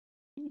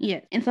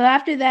 Yeah. And so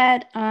after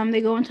that,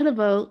 they go into the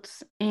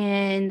votes.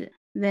 And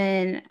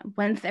then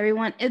once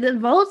the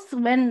votes,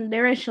 when they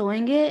were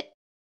showing it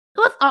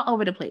was all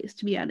over the place,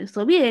 to be honest.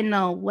 So we didn't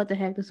know what the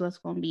heck this was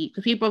going to be.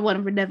 Because people were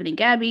voting for Devin and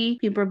Gabby.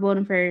 People were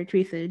voting for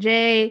Teresa and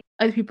Jay.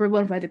 Other people were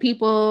voting for other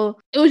people.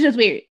 It was just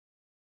weird.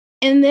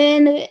 And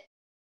then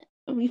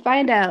we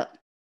find out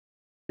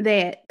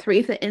that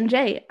Teresa and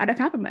Jay are the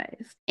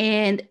compromise.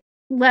 And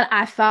what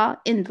I saw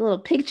in the little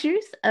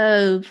pictures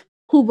of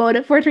who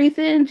voted for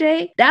Teresa and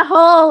Jay, that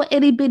whole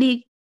itty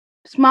bitty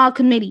small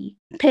committee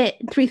put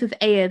Teresa's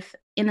ass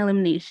in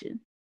elimination.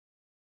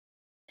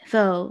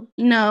 So,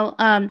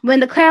 when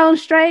the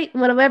clowns strike,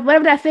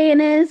 whatever that saying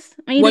is,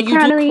 when you do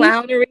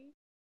clownery,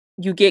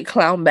 you get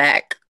clown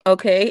back.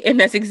 Okay? And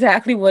that's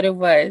exactly what it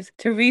was.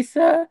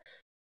 Teresa,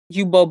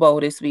 you bobo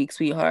this week,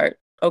 sweetheart.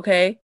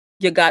 Okay?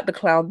 You got the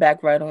clown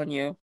back right on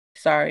you.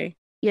 Sorry.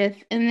 Yes,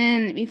 and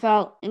then we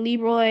saw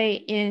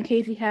Leroy and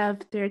Casey have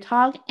their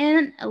talk,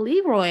 and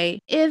Leroy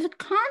is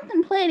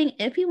contemplating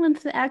if he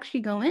wants to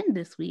actually go in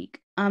this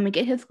week and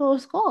get his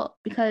skull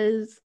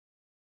because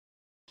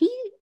he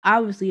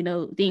obviously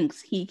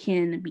thinks he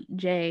can beat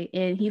Jay,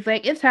 and he's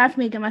like, it's time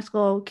for me to get my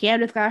skull. Cam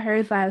just got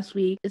hers last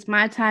week. It's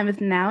my time. It's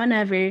now or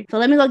never. So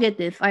let me go get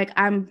this. Like,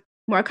 I'm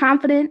more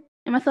confident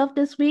in myself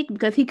this week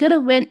because he could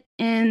have went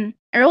in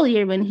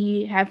earlier when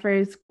he had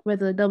first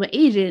with a double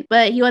agent,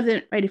 but he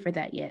wasn't ready for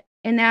that yet.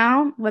 And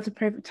now was the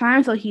perfect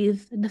time, so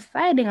he's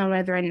deciding on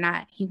whether or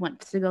not he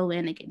wants to go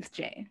in against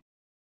Jay.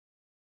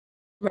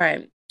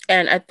 Right.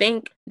 And I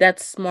think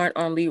that's smart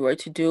on Leroy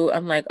to do,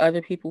 unlike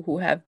other people who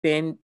have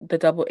been the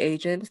double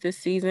agents this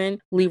season.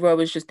 Leroy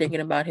was just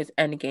thinking about his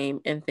end game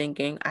and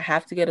thinking, I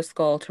have to get a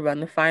skull to run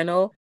the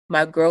final.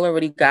 My girl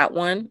already got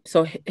one.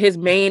 So his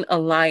main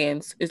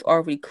alliance is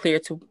already clear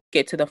to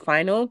get to the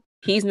final.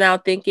 He's now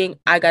thinking,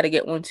 I got to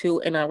get one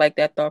too. And I like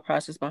that thought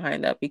process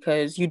behind that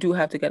because you do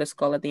have to get a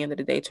skull at the end of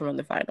the day to run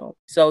the final.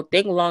 So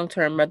think long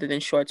term rather than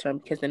short term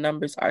because the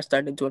numbers are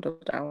starting to dwindle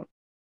down.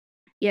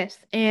 Yes,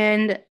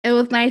 and it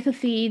was nice to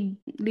see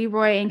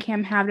Leroy and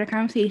Cam have their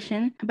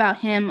conversation about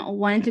him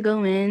wanting to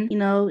go in. You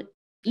know,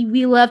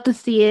 we love to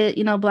see it.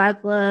 You know,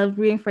 Black love,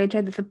 rooting for each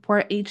other,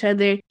 support each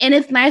other, and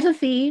it's nice to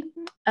see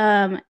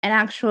an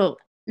actual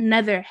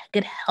another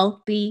good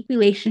healthy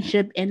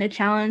relationship in the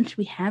challenge.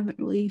 We haven't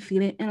really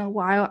seen it in a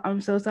while. I'm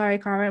so sorry,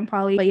 Cara and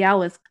Polly, but y'all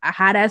was a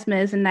hot ass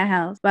mess in that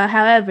house. But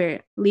however,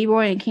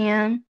 Leroy and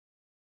Cam,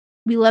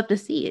 we love to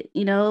see it.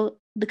 You know,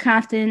 the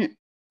constant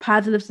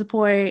positive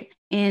support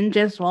and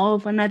just all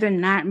of another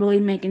not really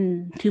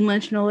making too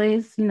much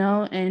noise, you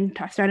know, and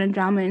starting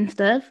drama and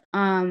stuff.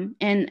 And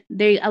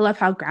I love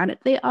how grounded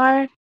they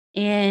are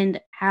and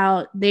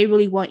how they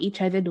really want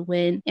each other to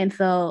win. And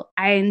so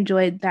I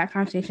enjoyed that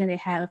conversation they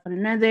had with one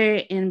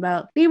another and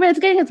about Leroy's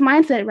getting his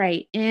mindset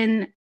right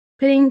and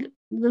putting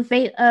the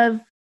fate of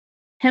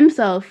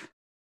himself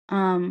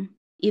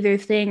either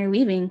staying or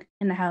leaving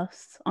in the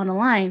house on the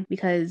line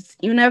because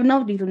you never know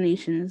with these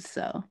eliminations.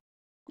 So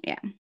yeah.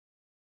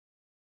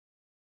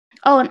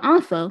 Oh, and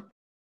also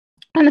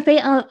on the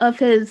fate of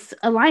his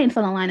alliance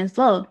on the line as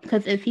well,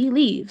 because if he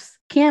leaves,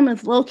 Cam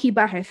is low key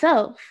by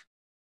herself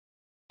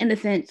in a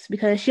sense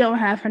because she don't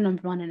have her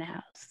number one in the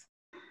house.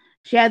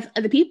 She has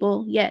other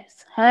people,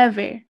 yes.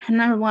 However, her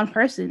number one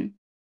person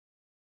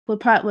would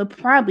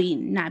probably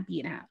not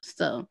be in the house.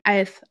 So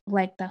I just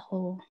like that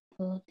whole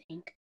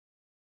thing.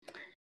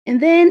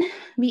 And then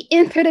we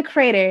enter the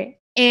crater,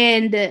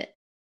 and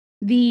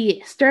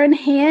the stern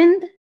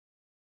hand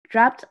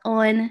dropped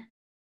on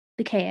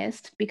the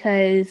cast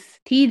because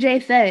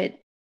TJ said,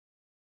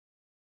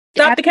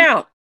 Stop the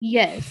count.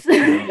 Yes.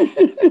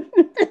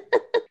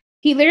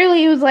 He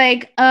literally was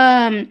like,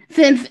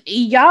 since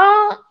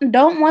y'all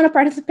don't want to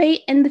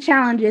participate in the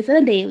challenges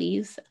and the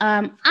dailies,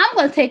 I'm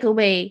gonna take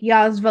away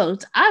y'all's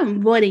votes.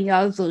 I'm voting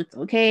y'all's votes,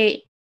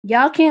 okay?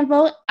 Y'all can't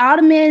vote. All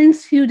the men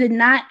who did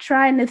not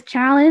try in this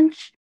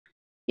challenge,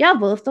 y'all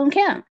votes don't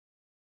count.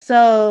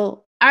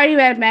 So I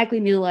already automatically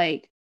knew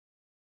like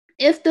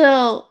it's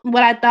still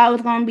what I thought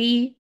was gonna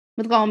be.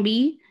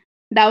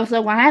 That was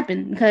still gonna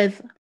happen because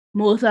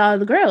most of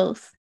the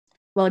girls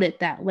voted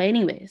that way,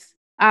 anyways.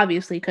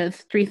 Obviously,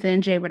 because Teresa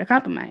and Jay were the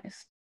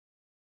compromise.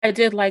 I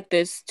did like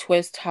this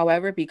twist,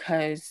 however,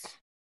 because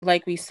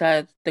like we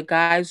said, the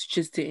guys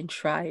just didn't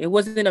try. It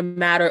wasn't a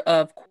matter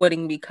of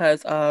quitting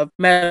because of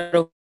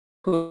medical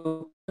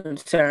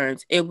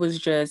concerns. It was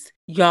just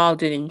y'all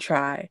didn't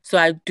try. So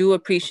I do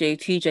appreciate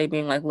TJ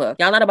being like, look,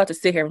 y'all not about to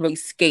sit here and really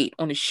skate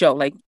on the show.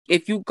 Like,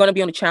 if you're gonna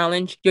be on a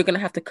challenge, you're gonna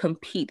have to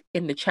compete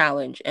in the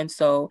challenge. And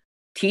so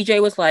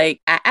TJ was like,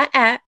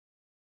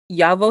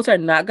 y'all votes are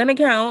not gonna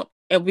count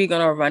and we're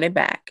gonna run it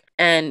back.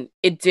 And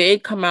it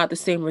did come out the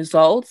same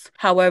results.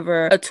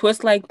 However, a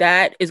twist like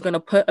that is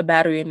gonna put a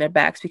battery in their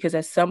backs because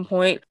at some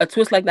point a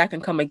twist like that can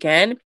come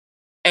again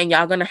and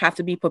y'all gonna have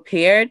to be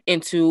prepared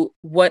into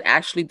what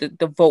actually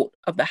the vote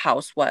of the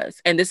house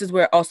was. And this is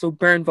where also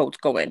burn votes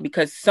go in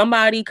because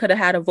somebody could have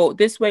had a vote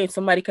this way and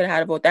somebody could have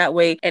had a vote that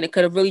way, and it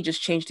could have really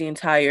just changed the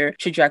entire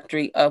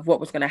trajectory of what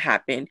was gonna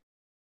happen.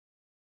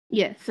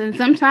 Yes, and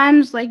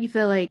sometimes, like you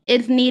feel like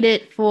it's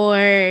needed for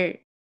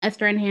a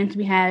stern hand to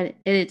be had.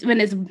 It's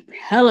when it's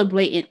hella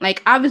blatant.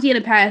 Like obviously in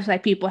the past,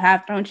 like people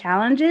have thrown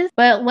challenges,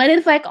 but when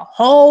it's like a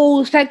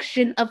whole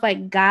section of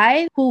like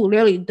guys who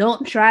literally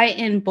don't try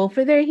in both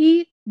of their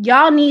heat,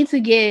 y'all need to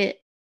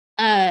get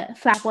a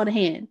slap on the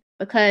hand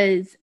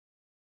because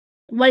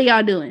what are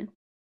y'all doing?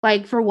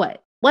 Like for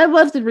what? What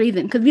was the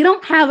reason? Because we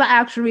don't have an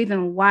actual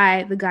reason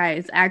why the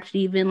guys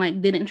actually even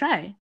like didn't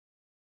try.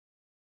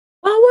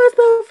 What was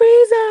the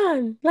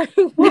reason? Like,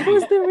 what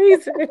was the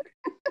reason?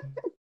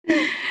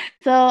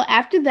 So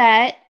after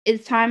that,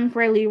 it's time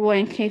for Leroy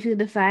and Casey to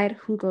decide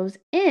who goes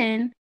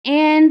in.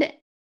 And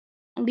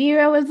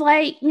Leroy was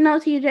like, you know,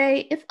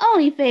 TJ, it's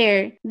only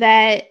fair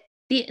that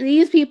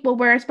these people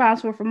were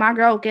responsible for my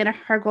girl getting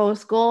her gold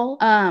skull.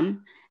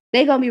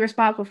 They gonna be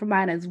responsible for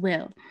mine as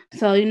well.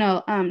 So, you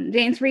know,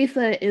 James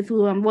Teresa is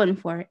who I'm voting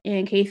for.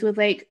 And Casey was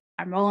like,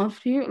 I'm rolling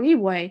for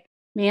Leroy.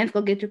 Man's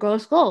go get your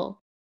gold skull.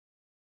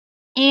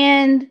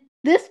 And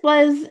this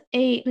was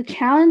the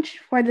challenge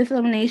for this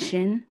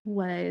elimination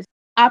was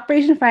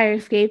Operation Fire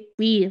Escape.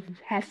 We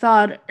had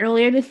saw it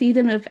earlier this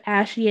season with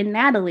Ashley and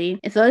Natalie.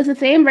 And so it's the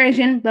same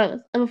version,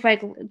 but it was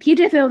like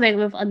TJ feels like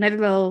with another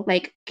little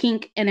like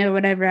kink in it or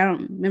whatever. I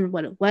don't remember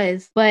what it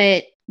was.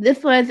 But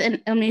this was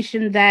an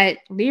elimination that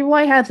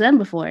Leroy has done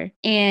before.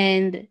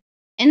 And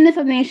in this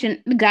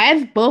elimination, the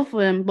guys, both of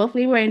them, both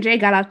Leroy and Jay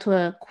got off to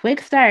a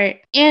quick start.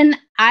 And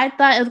I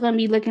thought it was gonna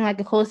be looking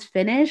like a close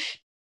finish.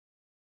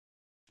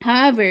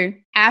 However,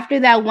 after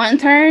that one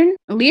turn,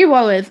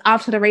 Leroy was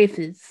off to the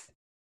races.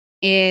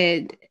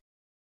 and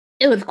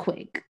it was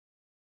quick.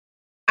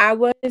 I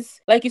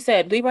was, like you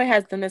said, Leroy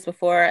has done this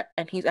before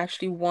and he's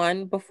actually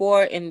won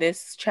before in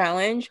this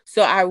challenge.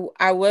 So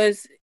I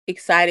was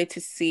excited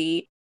to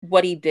see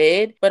what he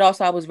did, but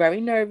also I was very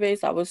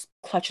nervous. I was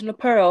clutching the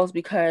pearls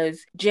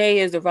because Jay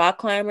is a rock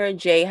climber.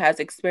 Jay has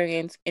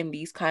experience in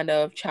these kind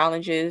of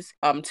challenges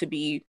to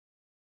be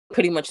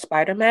pretty much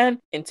Spider-Man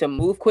and to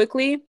move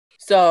quickly.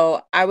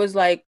 So I was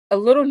like a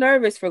little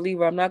nervous for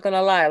Leroy. I'm not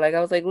gonna lie. Like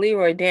I was like,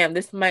 Leroy, damn,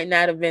 this might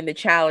not have been the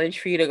challenge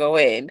for you to go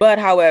in. But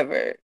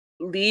however,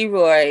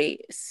 Leroy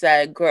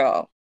said,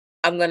 girl,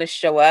 I'm gonna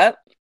show up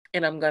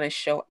and I'm gonna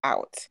show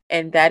out.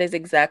 And that is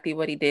exactly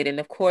what he did. And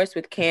of course,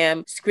 with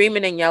Cam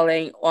screaming and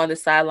yelling on the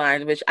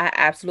sideline, which I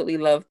absolutely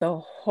loved the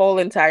whole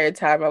entire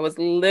time. I was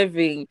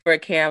living for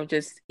Cam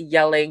just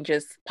yelling,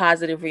 just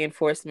positive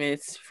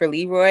reinforcements for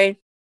Leroy.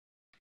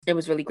 It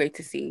was really great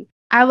to see.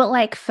 I would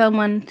like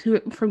someone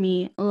to, for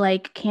me,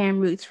 like Cam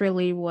roots for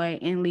Leroy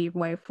and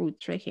Leroy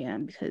roots for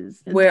Cam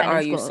because Where that are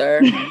is you, gold.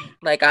 sir?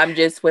 Like, I'm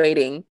just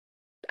waiting.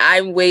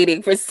 I'm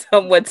waiting for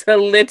someone to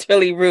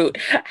literally root.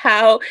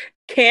 How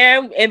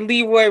Cam and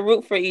Leroy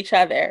root for each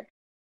other.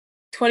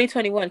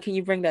 2021, can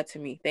you bring that to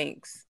me?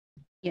 Thanks.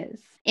 Yes.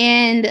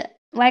 And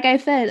like I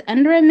said,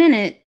 under a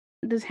minute,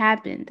 this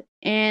happened.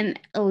 And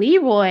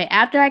Leroy,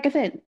 after, like I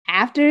said,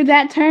 after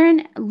that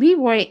turn,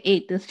 Leroy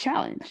ate this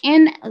challenge.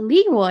 And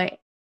Leroy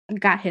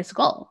got his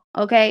goal.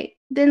 Okay.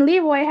 Then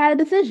Leroy had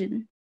a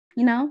decision,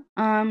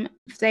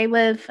 stay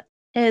with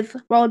his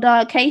road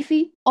dog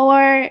Casey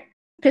or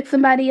pick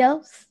somebody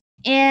else.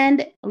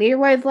 And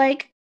Leroy's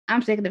like,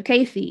 I'm sick of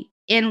Casey.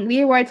 And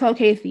Leroy told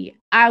Casey,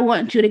 I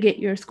want you to get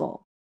your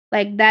skull.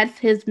 Like, that's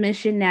his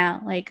mission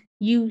now. Like,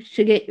 you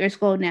should get your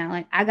skull now.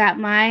 Like, I got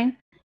mine.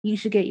 You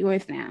should get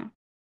yours now.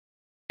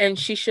 And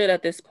she should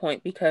at this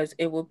point because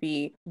it will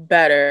be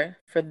better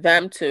for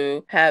them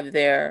to have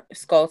their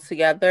skulls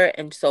together.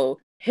 And so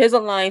his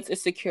alliance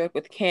is secured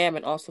with Cam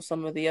and also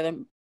some of the other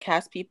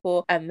cast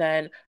people. And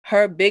then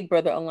her big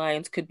brother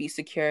alliance could be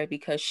secured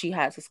because she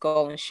has a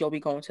skull and she'll be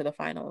going to the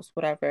finals,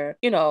 whatever,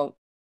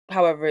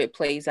 however it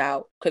plays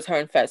out, because her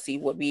and Fessy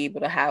would be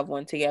able to have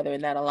one together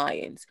in that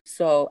alliance.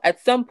 So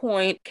at some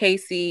point,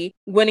 Casey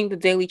winning the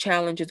daily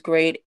challenge is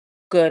great,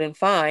 good and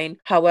fine.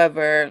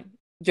 However,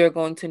 you're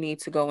going to need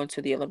to go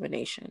into the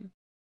elimination.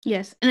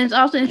 Yes. And it's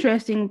also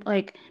interesting,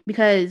 like,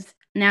 because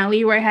now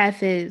Leroy has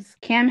his,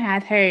 Cam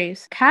has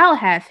hers, Kyle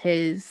has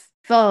his.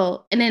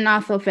 So, and then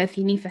also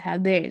Fessy needs to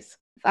have theirs.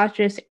 It's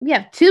also we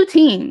have two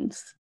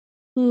teams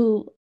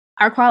who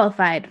are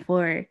qualified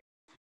for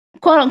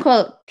quote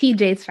unquote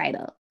TJ's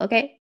final.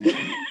 Okay. Is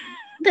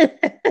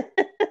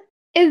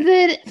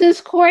it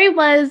since Corey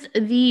was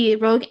the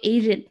rogue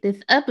agent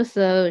this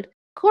episode?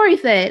 Corey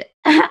said,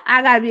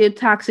 I gotta be a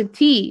toxic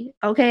T,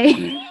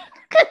 okay?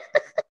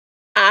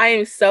 I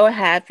am so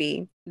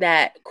happy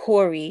that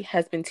Corey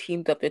has been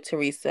teamed up with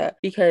Teresa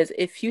because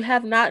if you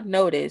have not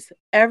noticed,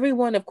 every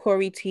one of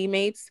Corey's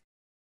teammates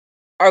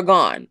are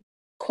gone.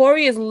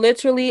 Corey is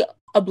literally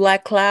a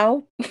black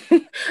cloud.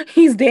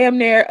 He's damn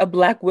near a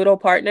Black Widow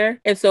partner.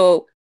 And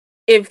so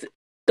if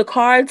the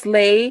cards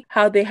lay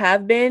how they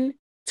have been,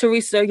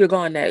 Teresa, you're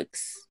gone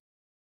next.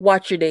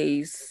 Watch your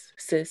days,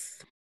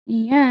 sis.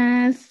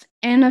 Yes.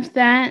 And with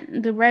that,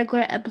 the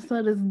regular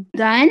episode is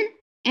done.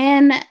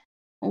 And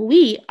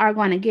we are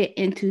going to get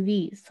into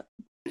these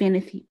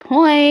fantasy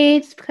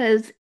points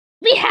because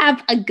we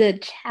have a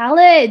good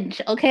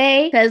challenge,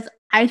 okay? Because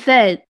I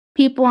said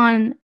people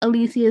on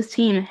Alicia's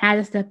team had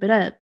to step it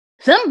up.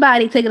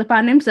 Somebody take it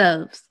upon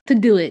themselves to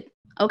do it,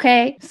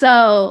 okay?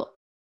 So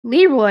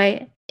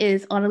Leroy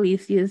is on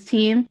Alicia's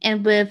team,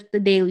 and with the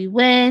daily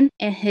win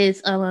and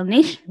his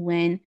elimination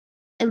win,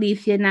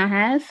 Alicia now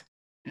has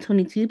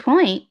 22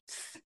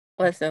 points.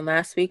 Listen,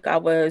 last week I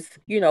was,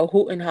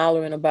 hooting and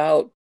hollering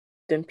about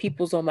them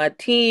peoples on my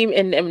team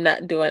and them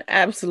not doing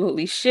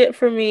absolutely shit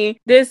for me.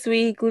 This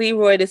week,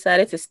 Leroy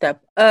decided to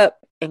step up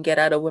and get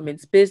out of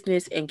women's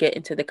business and get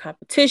into the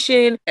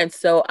competition. And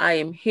so I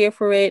am here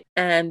for it.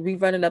 And we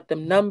running up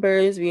them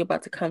numbers. We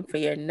about to come for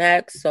your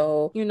neck.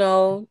 So,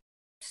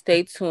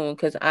 stay tuned.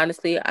 Because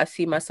honestly, I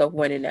see myself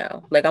winning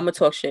now. Like, I'm going to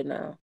talk shit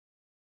now.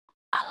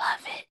 I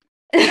love it.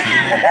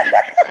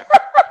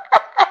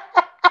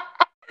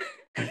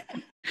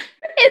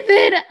 Is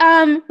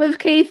it with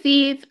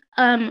Casey's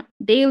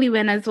daily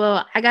win as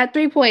well? I got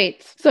 3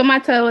 points, so my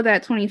total was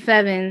at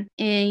 27,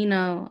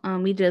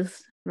 and we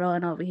just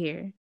rolling over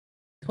here.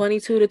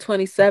 22 to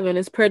 27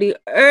 is pretty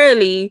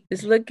early.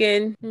 It's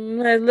looking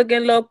a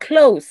little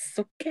close.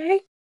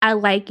 Okay, I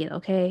like it.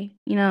 Okay,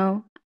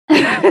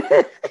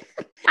 I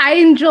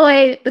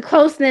enjoy the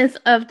closeness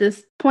of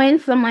this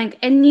points. I'm like,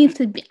 I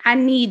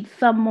need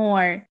some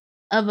more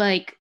of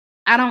like.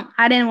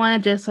 I didn't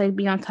want to just like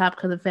be on top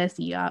because of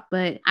Fessy, y'all,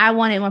 but I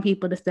wanted more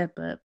people to step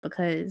up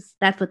because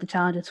that's what the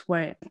challenge is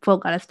for.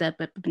 Folk gotta step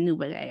up and do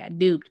what I gotta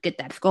do to get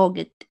that skull,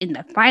 get in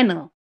the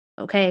final.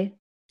 Okay.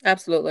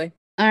 Absolutely.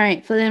 All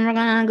right, so then we're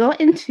gonna go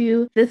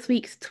into this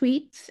week's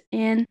tweets,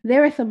 and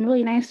there were some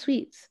really nice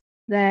tweets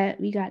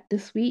that we got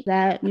this week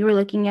that we were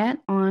looking at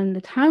on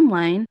the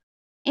timeline.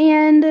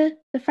 And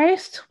the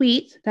first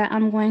tweet that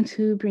I'm going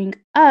to bring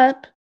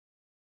up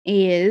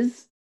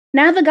is,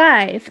 now the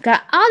guys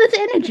got all this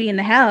energy in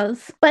the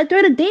house, but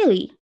through the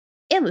daily,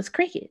 it was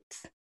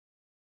crickets.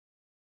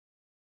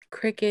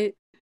 Cricket,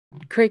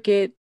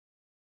 cricket,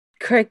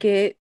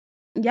 cricket.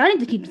 Y'all need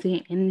to keep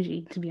saying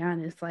energy, to be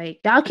honest. Like,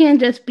 y'all can't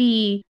just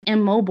be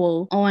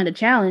immobile on the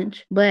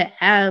challenge, but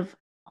have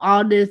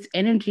all this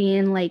energy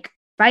and like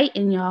fight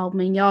in y'all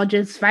when y'all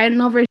just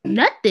fighting over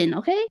nothing,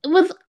 okay? It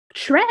was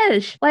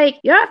trash. Like,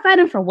 y'all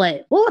fighting for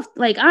what? What was,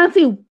 like,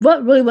 honestly,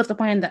 what really was the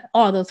point of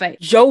all those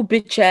fights? Yo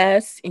bitch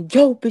ass and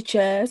yo bitch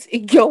ass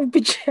and yo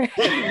bitch ass.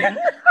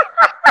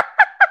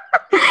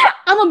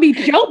 I'm gonna beat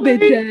your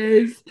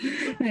bitch ass.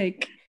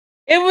 Like,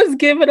 it was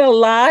given a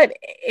lot,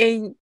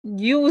 and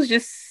you was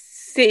just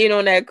sitting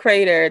on that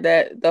crater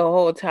that the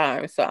whole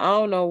time. So I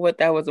don't know what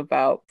that was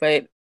about,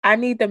 but I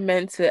need the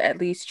men to at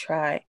least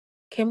try.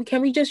 Can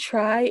we just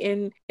try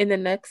in the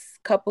next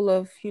couple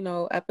of,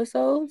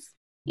 episodes?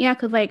 yeah,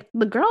 because like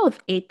the girls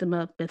ate them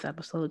up this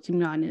episode, to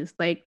be honest.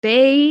 Like,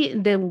 they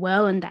did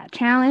well in that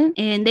challenge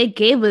and they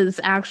gave us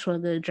actual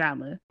good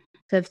drama.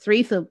 Because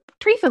Teresa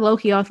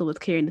Loki also was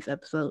carrying this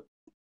episode.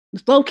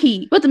 It's low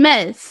key. What's a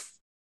mess?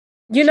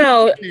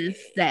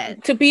 That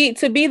to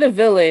be the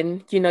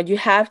villain, you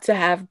have to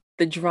have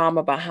the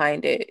drama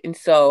behind it. And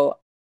so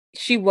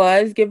she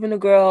was giving the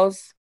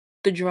girls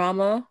the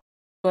drama,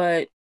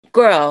 but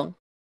girl,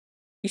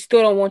 you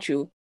still don't want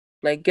you.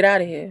 Like, get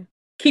out of here.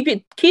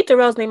 Keep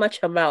Darrell's name out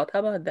your mouth. How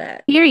about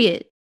that?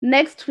 Period.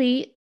 Next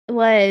tweet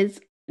was,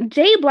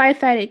 Jay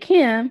blindsided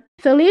Kim,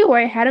 so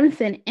Leroy had him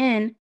sent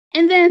in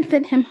and then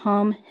sent him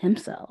home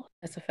himself.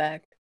 That's a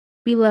fact.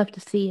 We love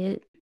to see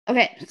it.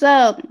 Okay,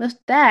 so with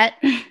that,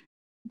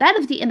 that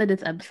is the end of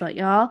this episode,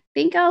 y'all.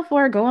 Thank y'all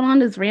for going on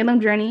this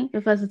random journey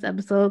with us this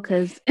episode,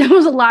 because it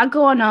was a lot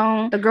going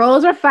on. The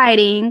girls are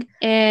fighting,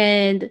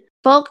 and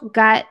folk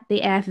got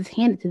their asses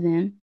handed to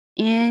them.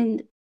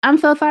 And I'm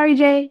so sorry,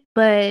 Jay,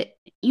 but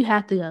you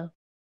have to go.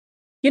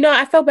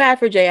 I felt bad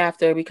for Jay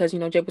after, because,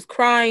 Jay was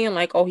crying,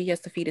 like, oh, he has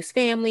to feed his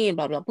family and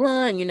blah, blah,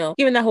 blah. And,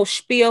 giving that whole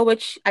spiel,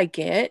 which I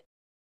get.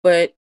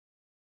 But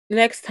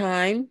next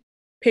time,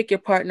 pick your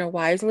partner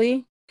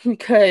wisely,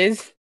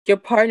 because your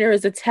partner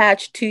is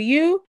attached to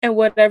you, and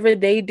whatever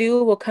they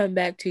do will come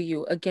back to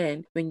you.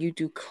 Again, when you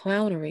do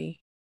clownery,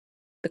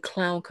 the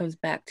clown comes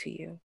back to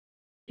you.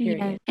 Period.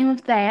 Yeah. And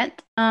with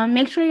that,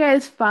 make sure you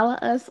guys follow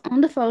us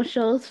on the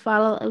socials.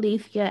 Follow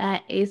Alicia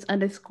at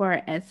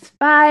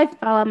ace_s5.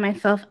 Follow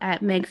myself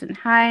at Megson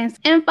Hines.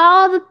 And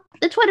follow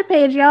the Twitter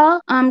page,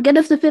 y'all. Get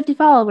us to 50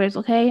 followers,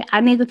 okay?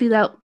 I need to see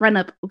that run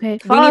up, okay?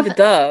 We need the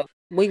dub.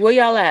 Where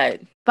y'all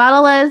at?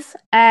 Follow us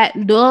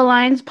at Dual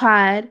Alliance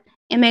Pod.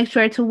 And make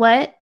sure to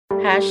what?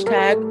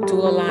 Hashtag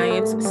Dual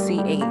Alliance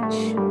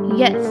CH.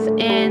 Yes,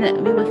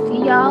 and we will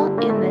see y'all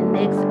in the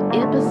next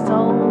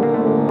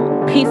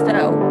episode. Peace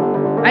out.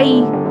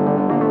 Bye.